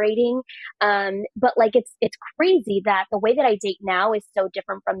elaborating. But like, it's crazy that the way that I date now is so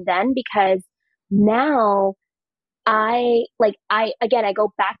different from then, because now I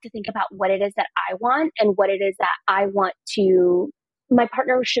go back to think about what it is that I want and what it is that I want my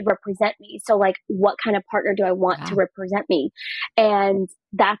partner should represent me. So like, what kind of partner do I want to represent me? And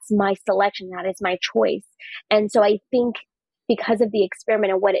that's my selection. That is my choice. And so I think because of the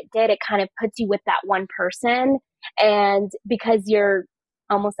experiment and what it did, it kind of puts you with that one person. And because you're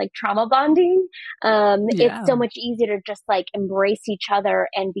almost like trauma bonding, it's so much easier to just like embrace each other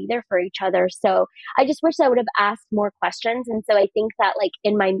and be there for each other. So I just wish I would have asked more questions. And so I think that like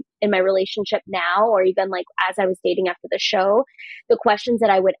in my relationship now, or even like as I was dating after the show, the questions that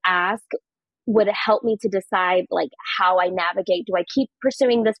I would ask would help me to decide like how I navigate. Do I keep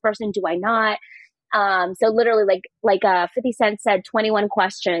pursuing this person? Do I not? So literally like 50 Cent said, 21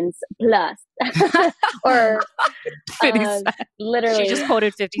 questions plus, or 50 Cent. She Literally. just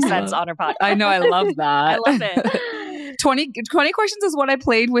quoted 50 cents on her podcast. I know. I love that. I love it. 20 questions is what I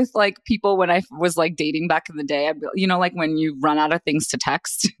played with like people when I was like dating back in the day. Like when you run out of things to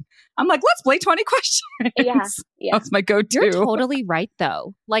text, I'm like, let's play 20 questions. Yeah. That's my go-to. You're totally right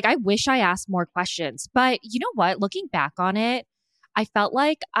though. Like I wish I asked more questions, but you know what? Looking back on it, I felt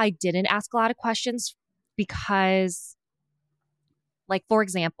like I didn't ask a lot of questions because, like, for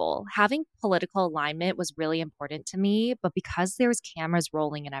example, having political alignment was really important to me, but because there's cameras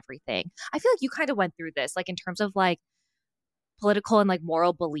rolling and everything, I feel like you kind of went through this, like in terms of like political and like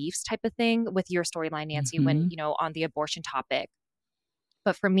moral beliefs type of thing with your storyline, Nancy, when, on the abortion topic.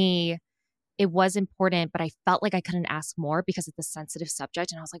 But for me, it was important, but I felt like I couldn't ask more because it's a sensitive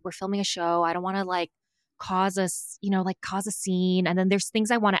subject. And I was like, we're filming a show. I don't want to like cause a scene. And then there's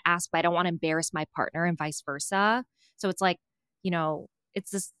things I want to ask, but I don't want to embarrass my partner and vice versa. So it's like, it's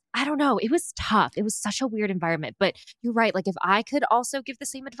this, I don't know. It was tough. It was such a weird environment, but you're right. Like if I could also give the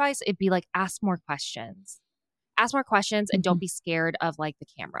same advice, it'd be like, ask more questions and don't be scared of like the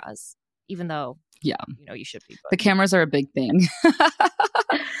cameras, even though, you should be. But. The cameras are a big thing.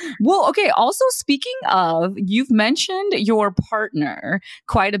 Well, okay. Also, speaking of, you've mentioned your partner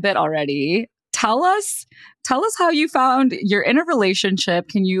quite a bit already. tell us how you found you're in a relationship.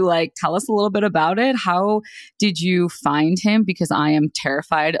 Can you like tell us a little bit about it? How did you find him? Because I am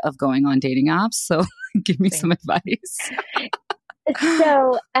terrified of going on dating apps. So give me some advice.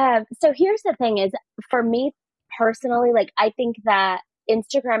 So here's the thing is, for me personally, like, I think that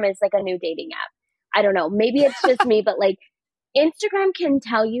Instagram is like a new dating app. I don't know, maybe it's just me, but like, Instagram can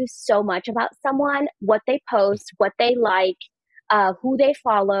tell you so much about someone, what they post, what they like, who they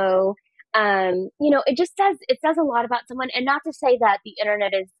follow. It says a lot about someone. And not to say that the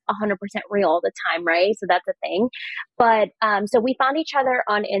internet is 100% real all the time, right? So that's a thing. But so we found each other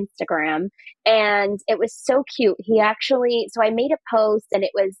on Instagram, and it was so cute. So I made a post, and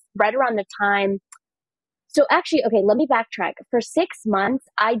it was right around the time. So actually, okay, let me backtrack. For 6 months,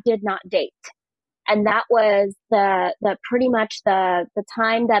 I did not date. And that was the pretty much the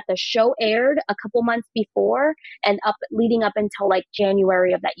time that the show aired, a couple months before and leading up until like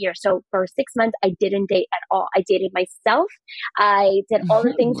January of that year. So for 6 months, I didn't date at all. I dated myself. I did all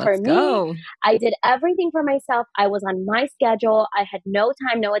the things for me. I did everything for myself. I was on my schedule. I had no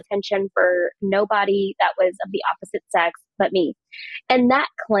time, no attention for nobody that was of the opposite sex but me. And that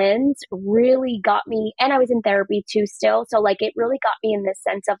cleanse really got me, and I was in therapy too still. So like, it really got me in this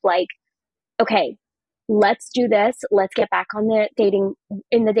sense of like, okay, let's do this. Let's get back on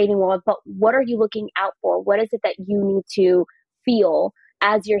in the dating world. But what are you looking out for? What is it that you need to feel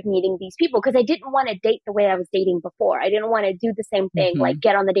as you're meeting these people? Because I didn't want to date the way I was dating before. I didn't want to do the same thing, like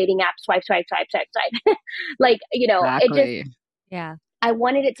get on the dating app, swipe. Like, exactly. it just, yeah. I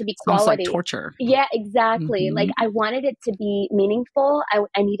wanted it to be quality. Almost like torture. Yeah, exactly. Like, I wanted it to be meaningful.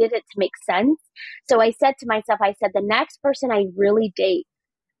 I needed it to make sense. So I said to myself, the next person I really date,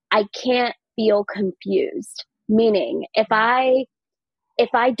 I can't feel confused. Meaning, if I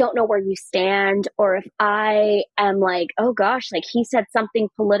don't know where you stand, or if I am like, oh gosh, like he said something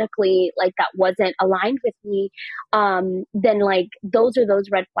politically like that wasn't aligned with me, then like those are those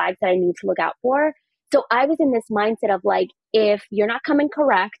red flags that I need to look out for. So I was in this mindset of like, if you're not coming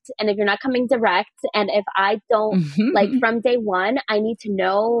correct, and if you're not coming direct, and if I don't like from day one, I need to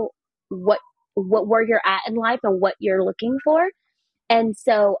know where you're at in life and what you're looking for. And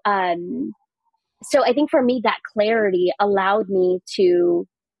so I think for me, that clarity allowed me to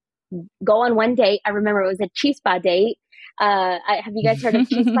go on one date. I remember it was a Chispa date. Have you guys heard of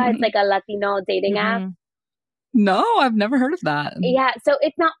Chispa? It's like a Latino dating app. No, I've never heard of that. Yeah. So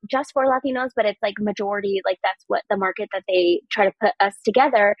it's not just for Latinos, but it's like majority, like that's what the market that they try to put us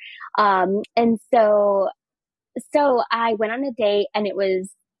together. And so I went on a date, and it was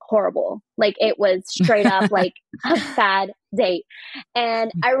horrible. Like, it was straight up like a bad date.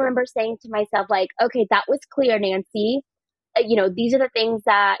 And I remember saying to myself, like, okay, that was clear, Nancy. These are the things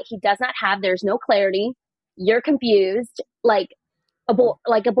that he does not have. There's no clarity. You're confused. Like,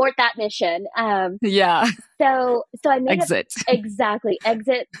 abort that mission. Yeah. So I made exit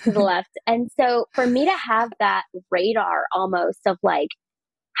to the left. And so for me to have that radar almost of like,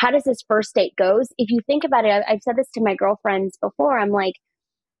 how does this first date goes? If you think about it, I've said this to my girlfriends before. I'm like,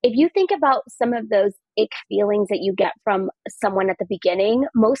 if you think about some of those ick feelings that you get from someone at the beginning,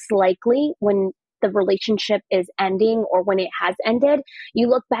 most likely when the relationship is ending or when it has ended, you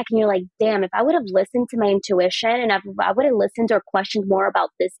look back and you're like, damn, if I would have listened to my intuition, and if I would have listened or questioned more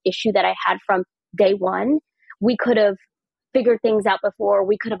about this issue that I had from day one, we could have figured things out before.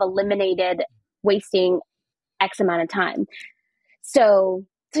 We could have eliminated wasting X amount of time. So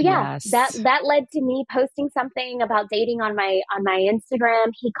yeah, yes. that led to me posting something about dating on my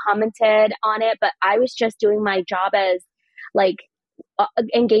Instagram. He commented on it, but I was just doing my job as like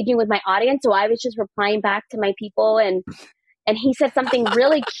engaging with my audience. So I was just replying back to my people, and he said something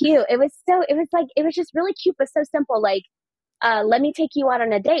really cute. It was just really cute, but so simple. Like, let me take you out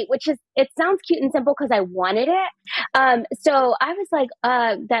on a date, it sounds cute and simple because I wanted it. So I was like,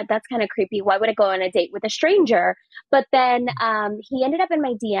 that's kind of creepy. Why would I go on a date with a stranger? But then, he ended up in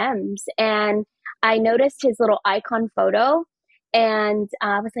my DMs, and I noticed his little icon photo, and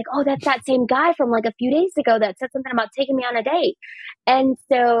I was like, oh, that's that same guy from like a few days ago that said something about taking me on a date. And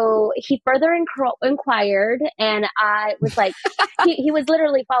so he further inquired, and I was like, he was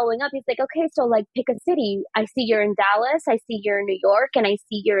literally following up. He's like, okay, so like pick a city. I see you're in Dallas. I see you're in New York, and I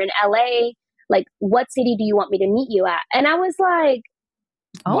see you're in LA. Like, what city do you want me to meet you at? And I was like,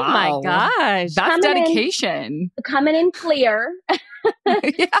 oh wow. My gosh, that's dedication. Coming in clear.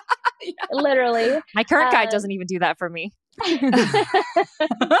 yeah. Literally. My current guy doesn't even do that for me.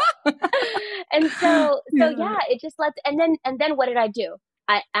 And so yeah, it just and then what did I do?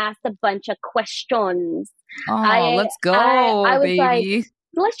 I asked a bunch of questions. Let's go. I was baby. Like,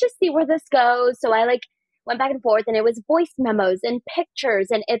 let's just see where this goes. So I like went back and forth, and it was voice memos and pictures,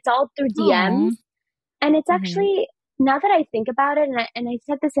 and it's all through DMs. And it's actually, now that I think about it, and I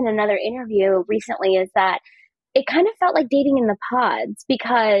said this in another interview recently, is that it kind of felt like dating in the pods,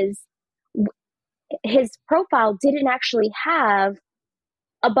 because his profile didn't actually have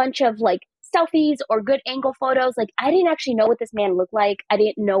a bunch of like selfies or good angle photos. Like, I didn't actually know what this man looked like. I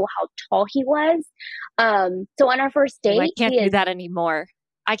didn't know how tall he was. So on our first date, I can't do that anymore.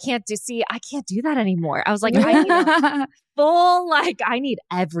 I can't do that anymore. I was like, I need a full, like, I need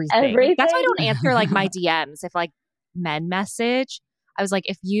everything. That's why I don't answer like my DMs if like men message. I was like,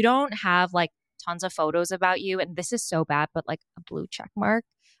 if you don't have like tons of photos about you, and this is so bad, but like a blue check mark,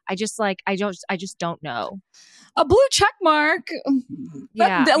 I just don't know. A blue check mark.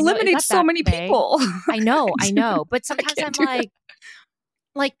 That eliminates so many people. I know. But sometimes I'm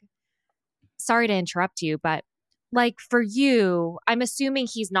like, sorry to interrupt you, but like for you, I'm assuming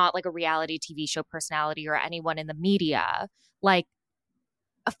he's not like a reality TV show personality or anyone in the media. Like,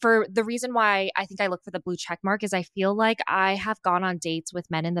 for the reason why I think I look for the blue check mark is I feel like I have gone on dates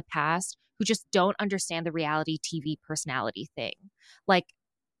with men in the past who just don't understand the reality TV personality thing. Like,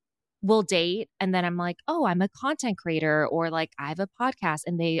 we'll date and then I'm like, oh, I'm a content creator, or like I have a podcast,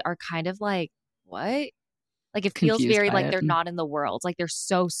 and they are kind of like, what? Like, it feels very like they're not in the world. Like, they're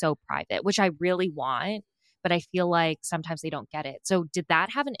so private, which I really want, but I feel like sometimes they don't get it. So did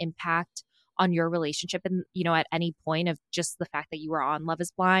that have an impact on your relationship, and, you know, at any point of just the fact that you were on Love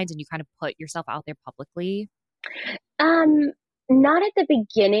is Blind and you kind of put yourself out there publicly? Not at the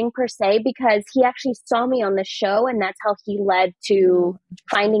beginning per se, because he actually saw me on the show, and that's how he led to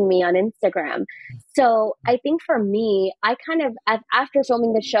finding me on Instagram. So I think for me, I kind of, after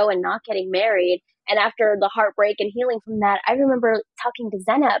filming the show and not getting married, and after the heartbreak and healing from that, I remember talking to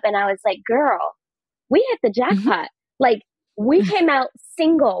Zenab, and I was like, girl, we hit the jackpot. Like, we came out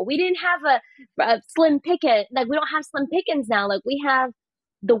single. We didn't have a slim pickings. Like, we don't have slim pickings now. Like, we have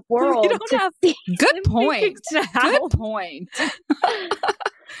the world. Good point. Good point.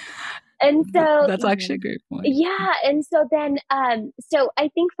 And so that's actually a great point. Yeah. And so then, so I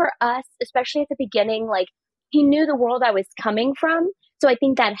think for us, especially at the beginning, like, he knew the world I was coming from. So I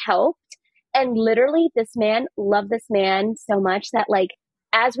think that helped. And literally, this man loved this man so much that, like,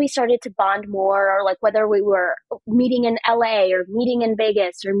 as we started to bond more, or like whether we were meeting in LA or meeting in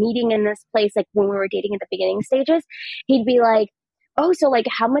Vegas or meeting in this place, like when we were dating at the beginning stages, he'd be like, oh, so like,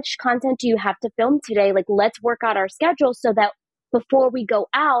 how much content do you have to film today? Like, let's work out our schedule so that before we go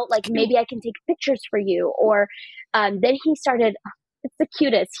out, like, maybe I can take pictures for you. Or then he started, it's the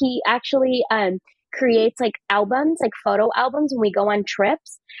cutest. He actually creates like albums, like photo albums when we go on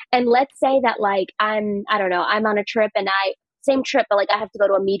trips. And let's say that, like, I'm on a trip, and same trip, but like I have to go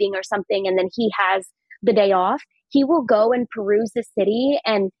to a meeting or something, and then he has the day off. He will go and peruse the city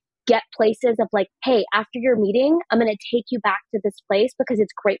and get places of like, hey, after your meeting, I'm going to take you back to this place because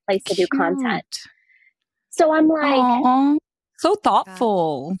it's a great place to do content. So I'm like, aww. So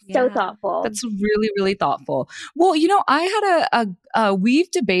thoughtful. So thoughtful. That's really, really thoughtful. Well, you know, I had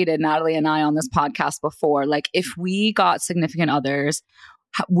we've debated, Natalie and I, on this podcast before, like, if we got significant others,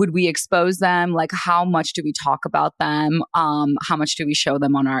 would we expose them? Like, how much do we talk about them? How much do we show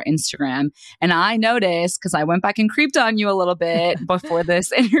them on our Instagram? And I noticed, because I went back and creeped on you a little bit before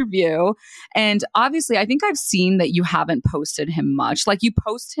this interview. And obviously, I think I've seen that you haven't posted him much. Like, you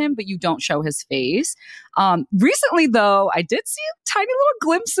post him, but you don't show his face. Recently, though, I did see tiny little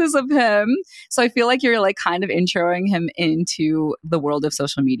glimpses of him. So I feel like you're like kind of introing him into the world of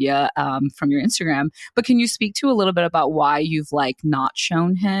social media from your Instagram. But can you speak to a little bit about why you've like not shown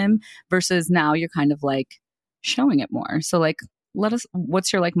him versus now you're kind of like showing it more? So like,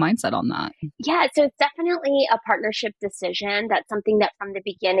 what's your like mindset on that? Yeah, so it's definitely a partnership decision. That's something that from the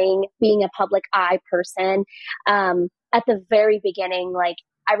beginning, being a public eye person, at the very beginning, like,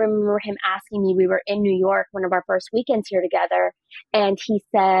 I remember him asking me, we were in New York, one of our first weekends here together, and he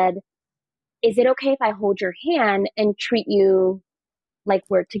said, is it okay if I hold your hand and treat you like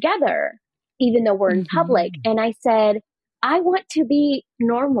we're together, even though we're in public? And I said, I want to be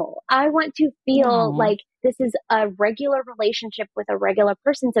normal. I want to feel like this is a regular relationship with a regular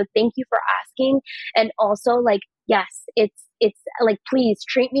person. So thank you for asking. And also, like, yes, it's like, please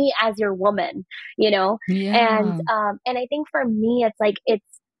treat me as your woman, you know? Yeah. And I think for me, it's like, it's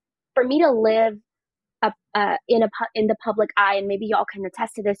for me to live in the public eye, and maybe y'all can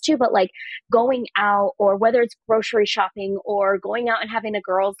attest to this too, but like going out, or whether it's grocery shopping or going out and having a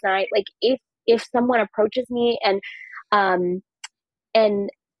girls' night, like if someone approaches me and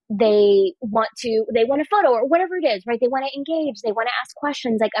they want a photo or whatever it is, right? They want to engage, they want to ask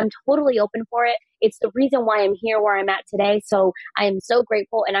questions. Like, I'm totally open for it. It's the reason why I'm here where I'm at today. So I am so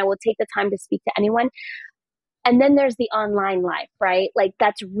grateful, and I will take the time to speak to anyone. and then there's the online life, right? Like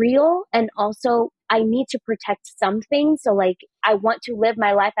that's real. And also I need to protect something. So like, I want to live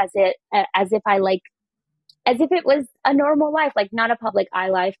my life as if it was a normal life, like not a public eye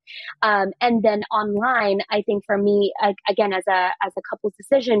life. And then online, I think for me, again, as a couple's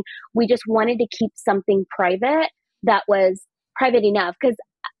decision, we just wanted to keep something private that was private enough. Cause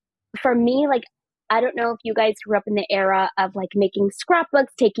for me, like, I don't know if you guys grew up in the era of like making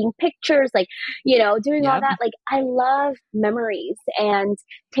scrapbooks, taking pictures, like, doing all that. Like, I love memories and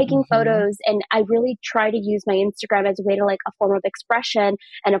taking photos. And I really try to use my Instagram as a way to like a form of expression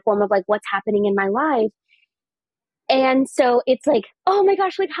and a form of like what's happening in my life. And so it's like, oh my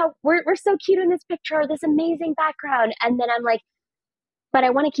gosh, like how we're so cute in this picture, this amazing background. And then I'm like, but I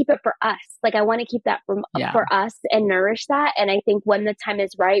want to keep it for us. Like I want to keep that for us and nourish that. And I think when the time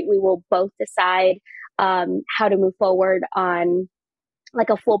is right, we will both decide how to move forward on like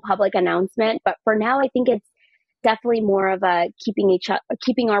a full public announcement. But for now, I think it's definitely more of a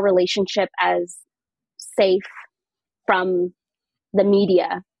keeping our relationship as safe from the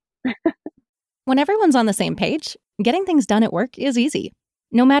media. When everyone's on the same page, getting things done at work is easy.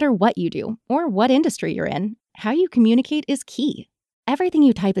 No matter what you do or what industry you're in, how you communicate is key. Everything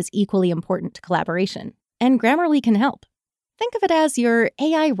you type is equally important to collaboration, and Grammarly can help. Think of it as your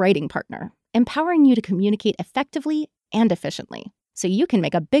AI writing partner, empowering you to communicate effectively and efficiently, so you can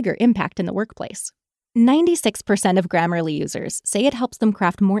make a bigger impact in the workplace. 96% of Grammarly users say it helps them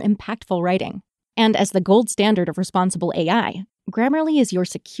craft more impactful writing. And as the gold standard of responsible AI, Grammarly is your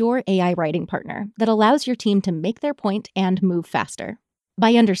secure AI writing partner that allows your team to make their point and move faster.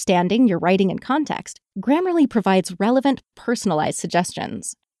 By understanding your writing and context, Grammarly provides relevant, personalized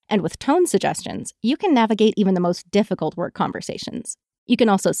suggestions. And with tone suggestions, you can navigate even the most difficult work conversations. You can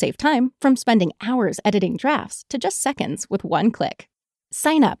also save time from spending hours editing drafts to just seconds with one click.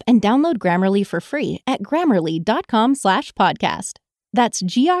 Sign up and download Grammarly for free at grammarly.com/podcast. That's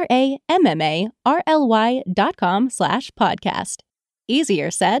GRAMMARLY.com/podcast.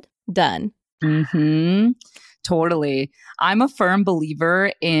 Easier said, done. Totally. I'm a firm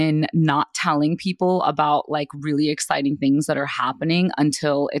believer in not telling people about like really exciting things that are happening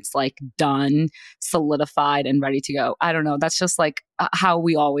until it's like done, solidified, and ready to go. I don't know. That's just like how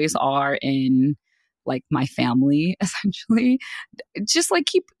we always are in like my family, essentially. Just like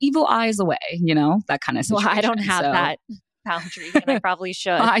keep evil eyes away, that kind of situation. Well, I don't have that boundary, and I probably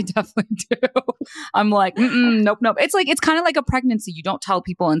should. I definitely do. I'm like, nope. It's like, it's kind of like a pregnancy. You don't tell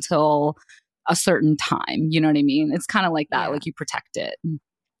people until a certain time. You know what I mean? It's kind of like that. Like you protect it.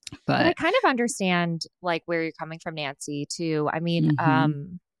 But I kind of understand like where you're coming from, Nancy, too. I mean, I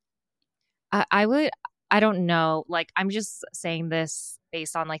don't know. Like, I'm just saying this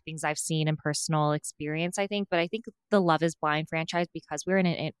based on like things I've seen in personal experience, I think. But I think the Love is Blind franchise, because we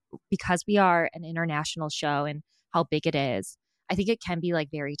are an international show and how big it is, I think it can be like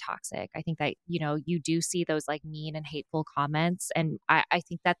very toxic. I think that, you do see those like mean and hateful comments. And I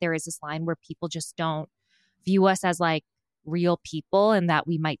think that there is this line where people just don't view us as like real people, and that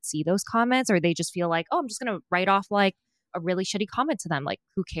we might see those comments, or they just feel like, oh, I'm just going to write off like a really shitty comment to them. Like,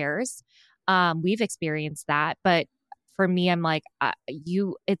 who cares? We've experienced that. But for me, I'm like,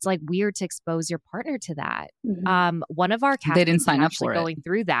 it's like weird to expose your partner to that. One of our cast they didn't sign up for going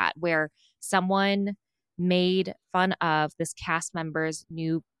through that, where someone made fun of this cast member's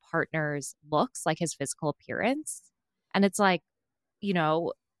new partner's looks, like his physical appearance. And it's like,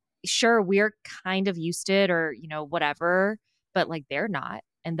 sure, we're kind of used to it, or, whatever, but like they're not.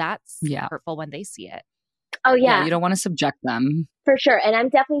 And that's hurtful when they see it. Oh, yeah. You don't want to subject them. For sure. And I'm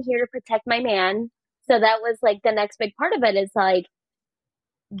definitely here to protect my man. So that was like the next big part of it is like,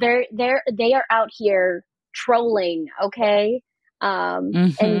 they are out here trolling. Okay.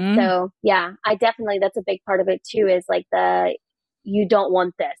 And so, yeah, that's a big part of it too, is like you don't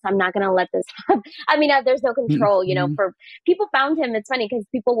want this. I'm not going to let this happen. I mean, there's no control, for people found him. It's funny because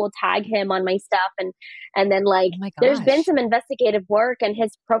people will tag him on my stuff and then like, there's been some investigative work, and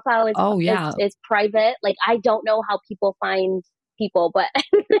his profile is private. Like, I don't know how people find people, but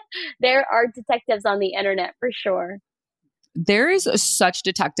there are detectives on the internet for sure. There is such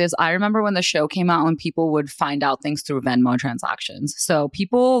detectives. I remember when the show came out and people would find out things through Venmo transactions. So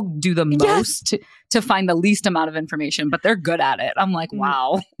people do the most to find the least amount of information, but they're good at it. I'm like,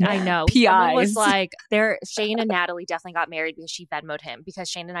 wow. I know. PIs. Someone was like, Shane and Natalie definitely got married because she Venmoed him, because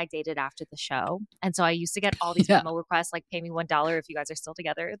Shane and I dated after the show. And so I used to get all these Venmo requests, like, pay me $1 if you guys are still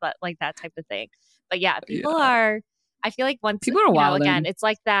together, but like that type of thing. But yeah, people are, I feel like once, people are wild. Again, it's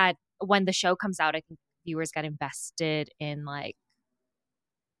like that when the show comes out, I think viewers get invested in like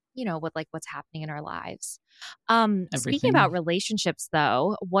with like what's happening in our lives. Speaking Everything. about relationships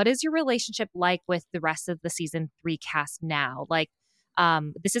though, what is your relationship like with the rest of the season 3 cast now? Like,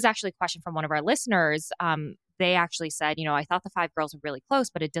 this is actually a question from one of our listeners. They actually said, I thought the 5 girls were really close,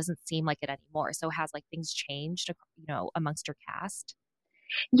 but it doesn't seem like it anymore. So has like things changed, amongst your cast?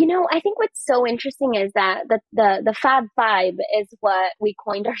 I think what's so interesting is that the Fab Five is what we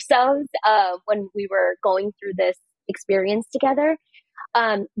coined ourselves when we were going through this experience together.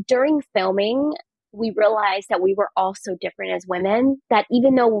 During filming, we realized that we were all so different as women, that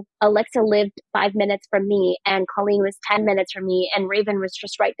even though Alexa lived 5 minutes from me and Colleen was 10 minutes from me and Raven was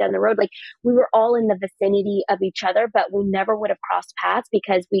just right down the road, like we were all in the vicinity of each other, but we never would have crossed paths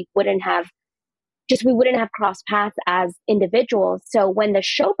because we wouldn't have crossed paths as individuals. So when the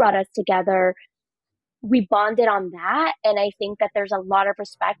show brought us together, we bonded on that. And I think that there's a lot of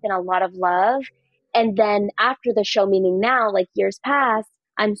respect and a lot of love. And then after the show, meaning now, like years past,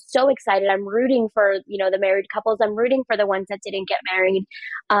 I'm so excited. I'm rooting for, the married couples. I'm rooting for the ones that didn't get married.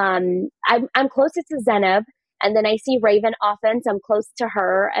 I'm closest to Zenab. And then I see Raven often, so I'm close to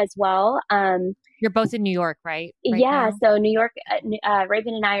her as well. You're both in New York, right? Yeah. Now? So New York,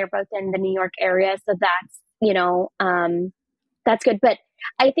 Raven and I are both in the New York area. So that's good. But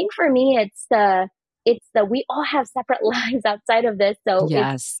I think for me, it's the we all have separate lives outside of this. So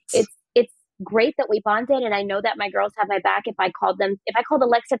yes, it's great that we bonded. And I know that my girls have my back. If I called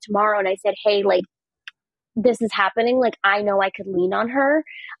Alexa tomorrow and I said, hey, like this is happening, like I know I could lean on her.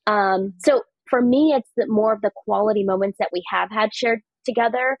 So for me, it's more of the quality moments that we have had shared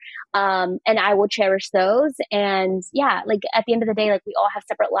together. And I will cherish those. And yeah, like at the end of the day, like we all have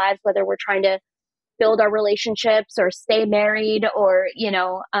separate lives, whether we're trying to build our relationships or stay married or,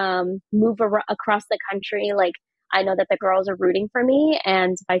 move across the country. Like I know that the girls are rooting for me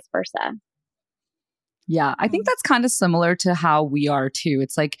and vice versa. Yeah, I think that's kind of similar to how we are too.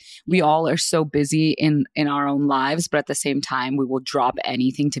 It's like we all are so busy in our own lives, but at the same time, we will drop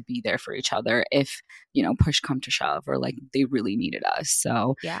anything to be there for each other if, push come to shove or like they really needed us.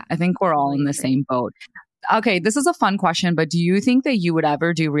 So yeah, I think we're all in the same boat. Okay, this is a fun question, but do you think that you would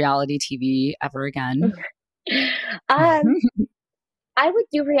ever do reality TV ever again? I would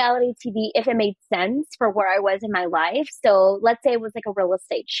do reality TV if it made sense for where I was in my life. So let's say it was like a real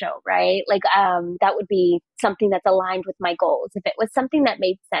estate show, right? Like that would be something that's aligned with my goals. If it was something that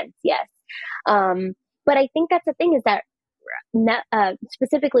made sense, yes. But I think that's the thing is that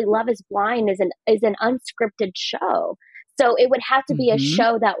specifically Love is Blind is an unscripted show. So it would have to be a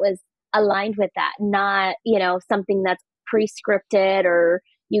show that was aligned with that, not, something that's pre-scripted or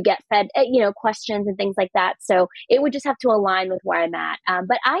you get fed, questions and things like that. So it would just have to align with where I'm at.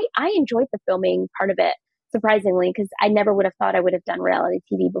 But I enjoyed the filming part of it, surprisingly, because I never would have thought I would have done reality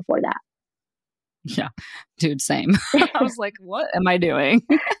TV before that. Yeah, dude, same. I was like, what am I doing?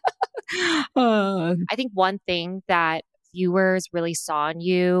 I think one thing that viewers really saw in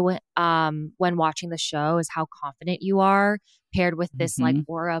you when watching the show is how confident you are, paired with this like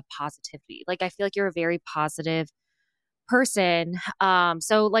aura of positivity. Like I feel like you're a very positive person.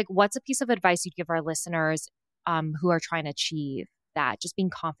 So like what's a piece of advice you'd give our listeners who are trying to achieve that, just being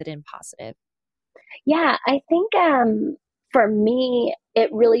confident and positive? Yeah, I think for me, it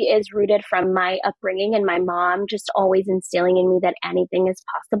really is rooted from my upbringing and my mom just always instilling in me that anything is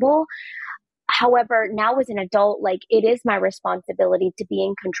possible. However, now as an adult, like it is my responsibility to be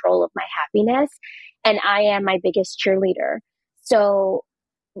in control of my happiness, and I am my biggest cheerleader. So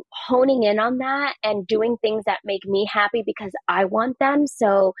honing in on that and doing things that make me happy because I want them.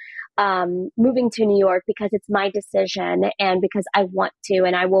 So moving to New York because it's my decision and because I want to,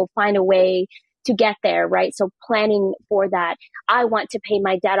 and I will find a way to get there, right? So planning for that. I want to pay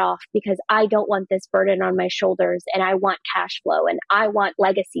my debt off because I don't want this burden on my shoulders, and I want cash flow and I want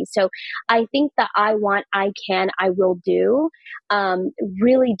legacy. So I think that I want, I can, I will do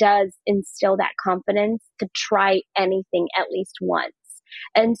really does instill that confidence to try anything at least once.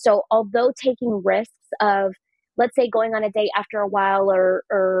 And so although taking risks of, let's say, going on a date after a while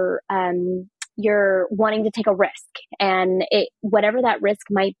or you're wanting to take a risk and whatever that risk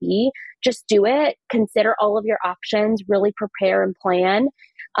might be, just do it. Consider all of your options, really prepare and plan,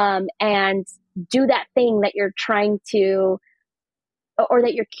 and do that thing that you're trying to, or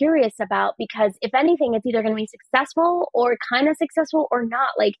that you're curious about, because if anything, it's either going to be successful or kind of successful or not.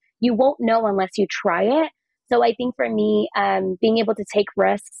 Like you won't know unless you try it. So I think for me, being able to take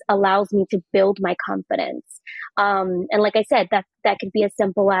risks allows me to build my confidence. And like I said, that could be as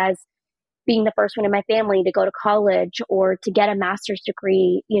simple as being the first one in my family to go to college or to get a master's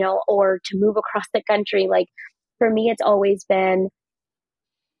degree, or to move across the country. Like for me, it's always been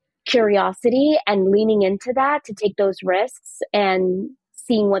curiosity and leaning into that to take those risks and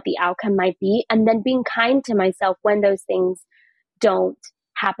seeing what the outcome might be, and then being kind to myself when those things don't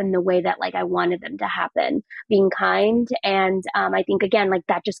happen the way that like I wanted them to happen, being kind. And I think again, like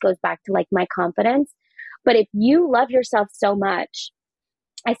that just goes back to like my confidence. But if you love yourself so much,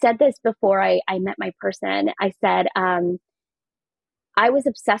 I said this before I met my person. I said, I was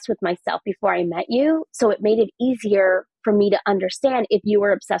obsessed with myself before I met you. So it made it easier for me to understand if you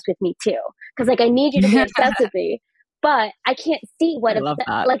were obsessed with me too. Cause like, I need you to be obsessed with me, but I can't see what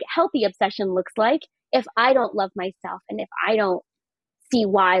like healthy obsession looks like if I don't love myself and if I don't see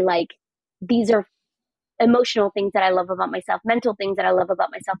why like these are emotional things that I love about myself, mental things that I love about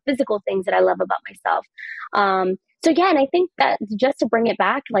myself, physical things that I love about myself. So again, I think that just to bring it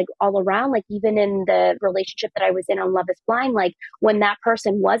back, like all around, like even in the relationship that I was in on Love is Blind, like when that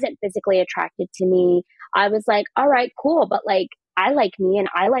person wasn't physically attracted to me, I was like, all right, cool. But like, I like me and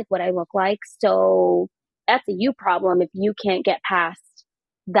I like what I look like. So that's a you problem. If you can't get past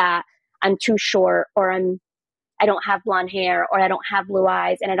that, I'm too short, or I don't have blonde hair, or I don't have blue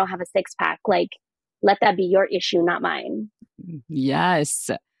eyes, and I don't have a six pack. Like, let that be your issue, not mine. Yes.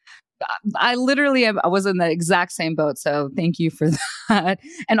 I was in the exact same boat. So thank you for that.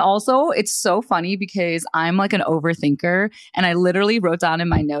 And also it's so funny because I'm like an overthinker, and I literally wrote down in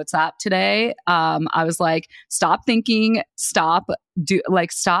my notes app today. I was like, stop thinking, stop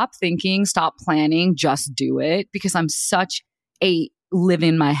thinking, stop planning, just do it, because I'm such a live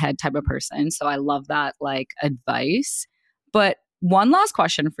in my head type of person. So I love that like advice. But one last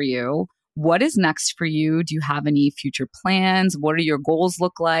question for you. What is next for you? Do you have any future plans? What do your goals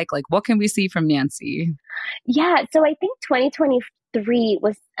look like? Like, what can we see from Nancy? Yeah. So I think 2023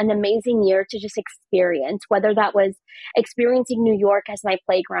 was an amazing year to just experience, whether that was experiencing New York as my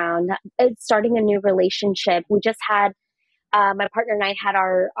playground, starting a new relationship. We just had, my partner and I had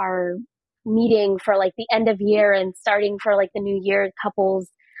our meeting for like the end of year and starting for like the new year couples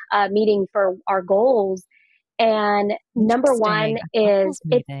meeting for our goals. And number one is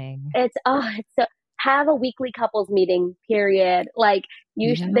it's so have a weekly couples meeting, period. Like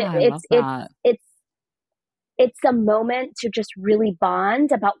it's a moment to just really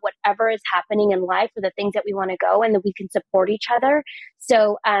bond about whatever is happening in life, or the things that we want to go, and that we can support each other.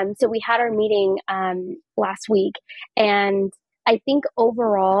 So we had our meeting last week, and I think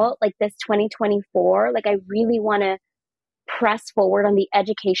overall, like this 2024, like I really want to press forward on the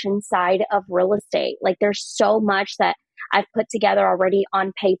education side of real estate. Like there's so much that I've put together already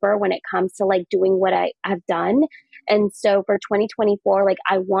on paper when it comes to like doing what I have done. And so for 2024, like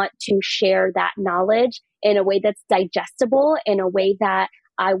I want to share that knowledge in a way that's digestible, in a way that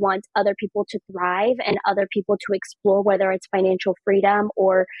I want other people to thrive and other people to explore, whether it's financial freedom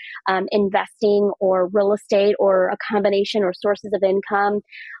or investing or real estate or a combination or sources of income.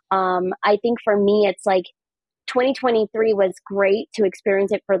 I think for me, it's like 2023 was great to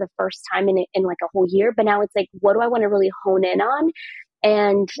experience it for the first time in like a whole year. But now it's like, what do I want to really hone in on?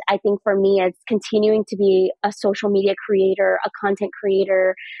 And I think for me, it's continuing to be a social media creator, a content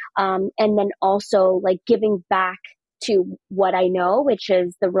creator, and then also like giving back to what I know, which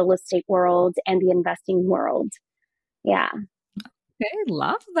is the real estate world and the investing world. Yeah. Okay,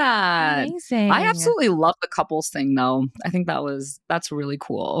 love that. Amazing. I absolutely love the couples thing though. I think that's really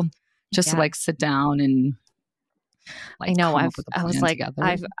cool. Just to like sit down and like, I know. I was like,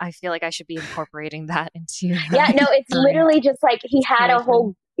 I feel like I should be incorporating that into. Yeah, no, it's literally just like he had a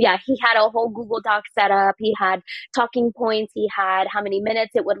whole Google Doc set up. He had talking points. He had how many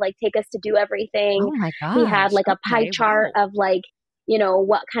minutes it would like take us to do everything. Oh my god! He had like a pie chart of like, you know,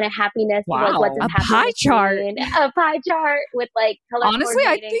 what kind of happiness, like what's a pie chart, a pie chart with like color. Honestly,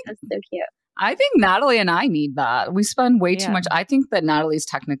 I think that's so cute. I think Natalie and I need that. We spend way too much. I think that Natalie's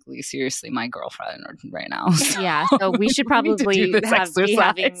technically seriously my girlfriend right now. So we should probably be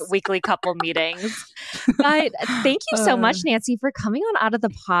having weekly couple meetings. But thank you so much, Nancy, for coming on Out of the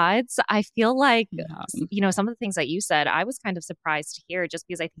Pods. I feel like, you know, some of the things that you said, I was kind of surprised to hear, just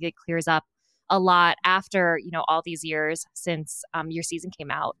because I think it clears up a lot after, you know, all these years since your season came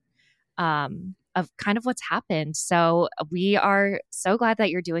out. Of kind of what's happened. So we are so glad that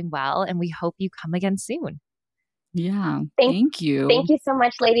you're doing well, and we hope you come again soon. Yeah. Thank you. Thank you so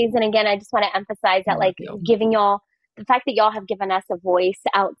much, ladies. And again, I just want to emphasize that like giving y'all the fact that y'all have given us a voice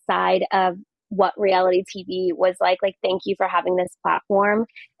outside of what reality TV was like thank you for having this platform.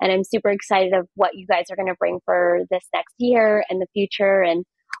 And I'm super excited of what you guys are going to bring for this next year and the future, and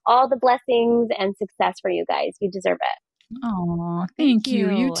all the blessings and success for you guys. You deserve it. Oh, thank you.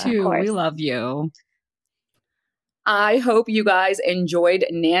 You too. We love you. I hope you guys enjoyed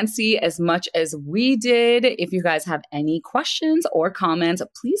Nancy as much as we did. If you guys have any questions or comments,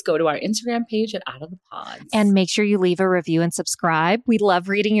 please go to our Instagram page at Out of the Pods. And make sure you leave a review and subscribe. We love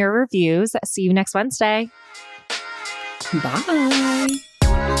reading your reviews. See you next Wednesday.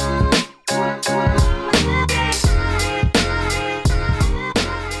 Bye.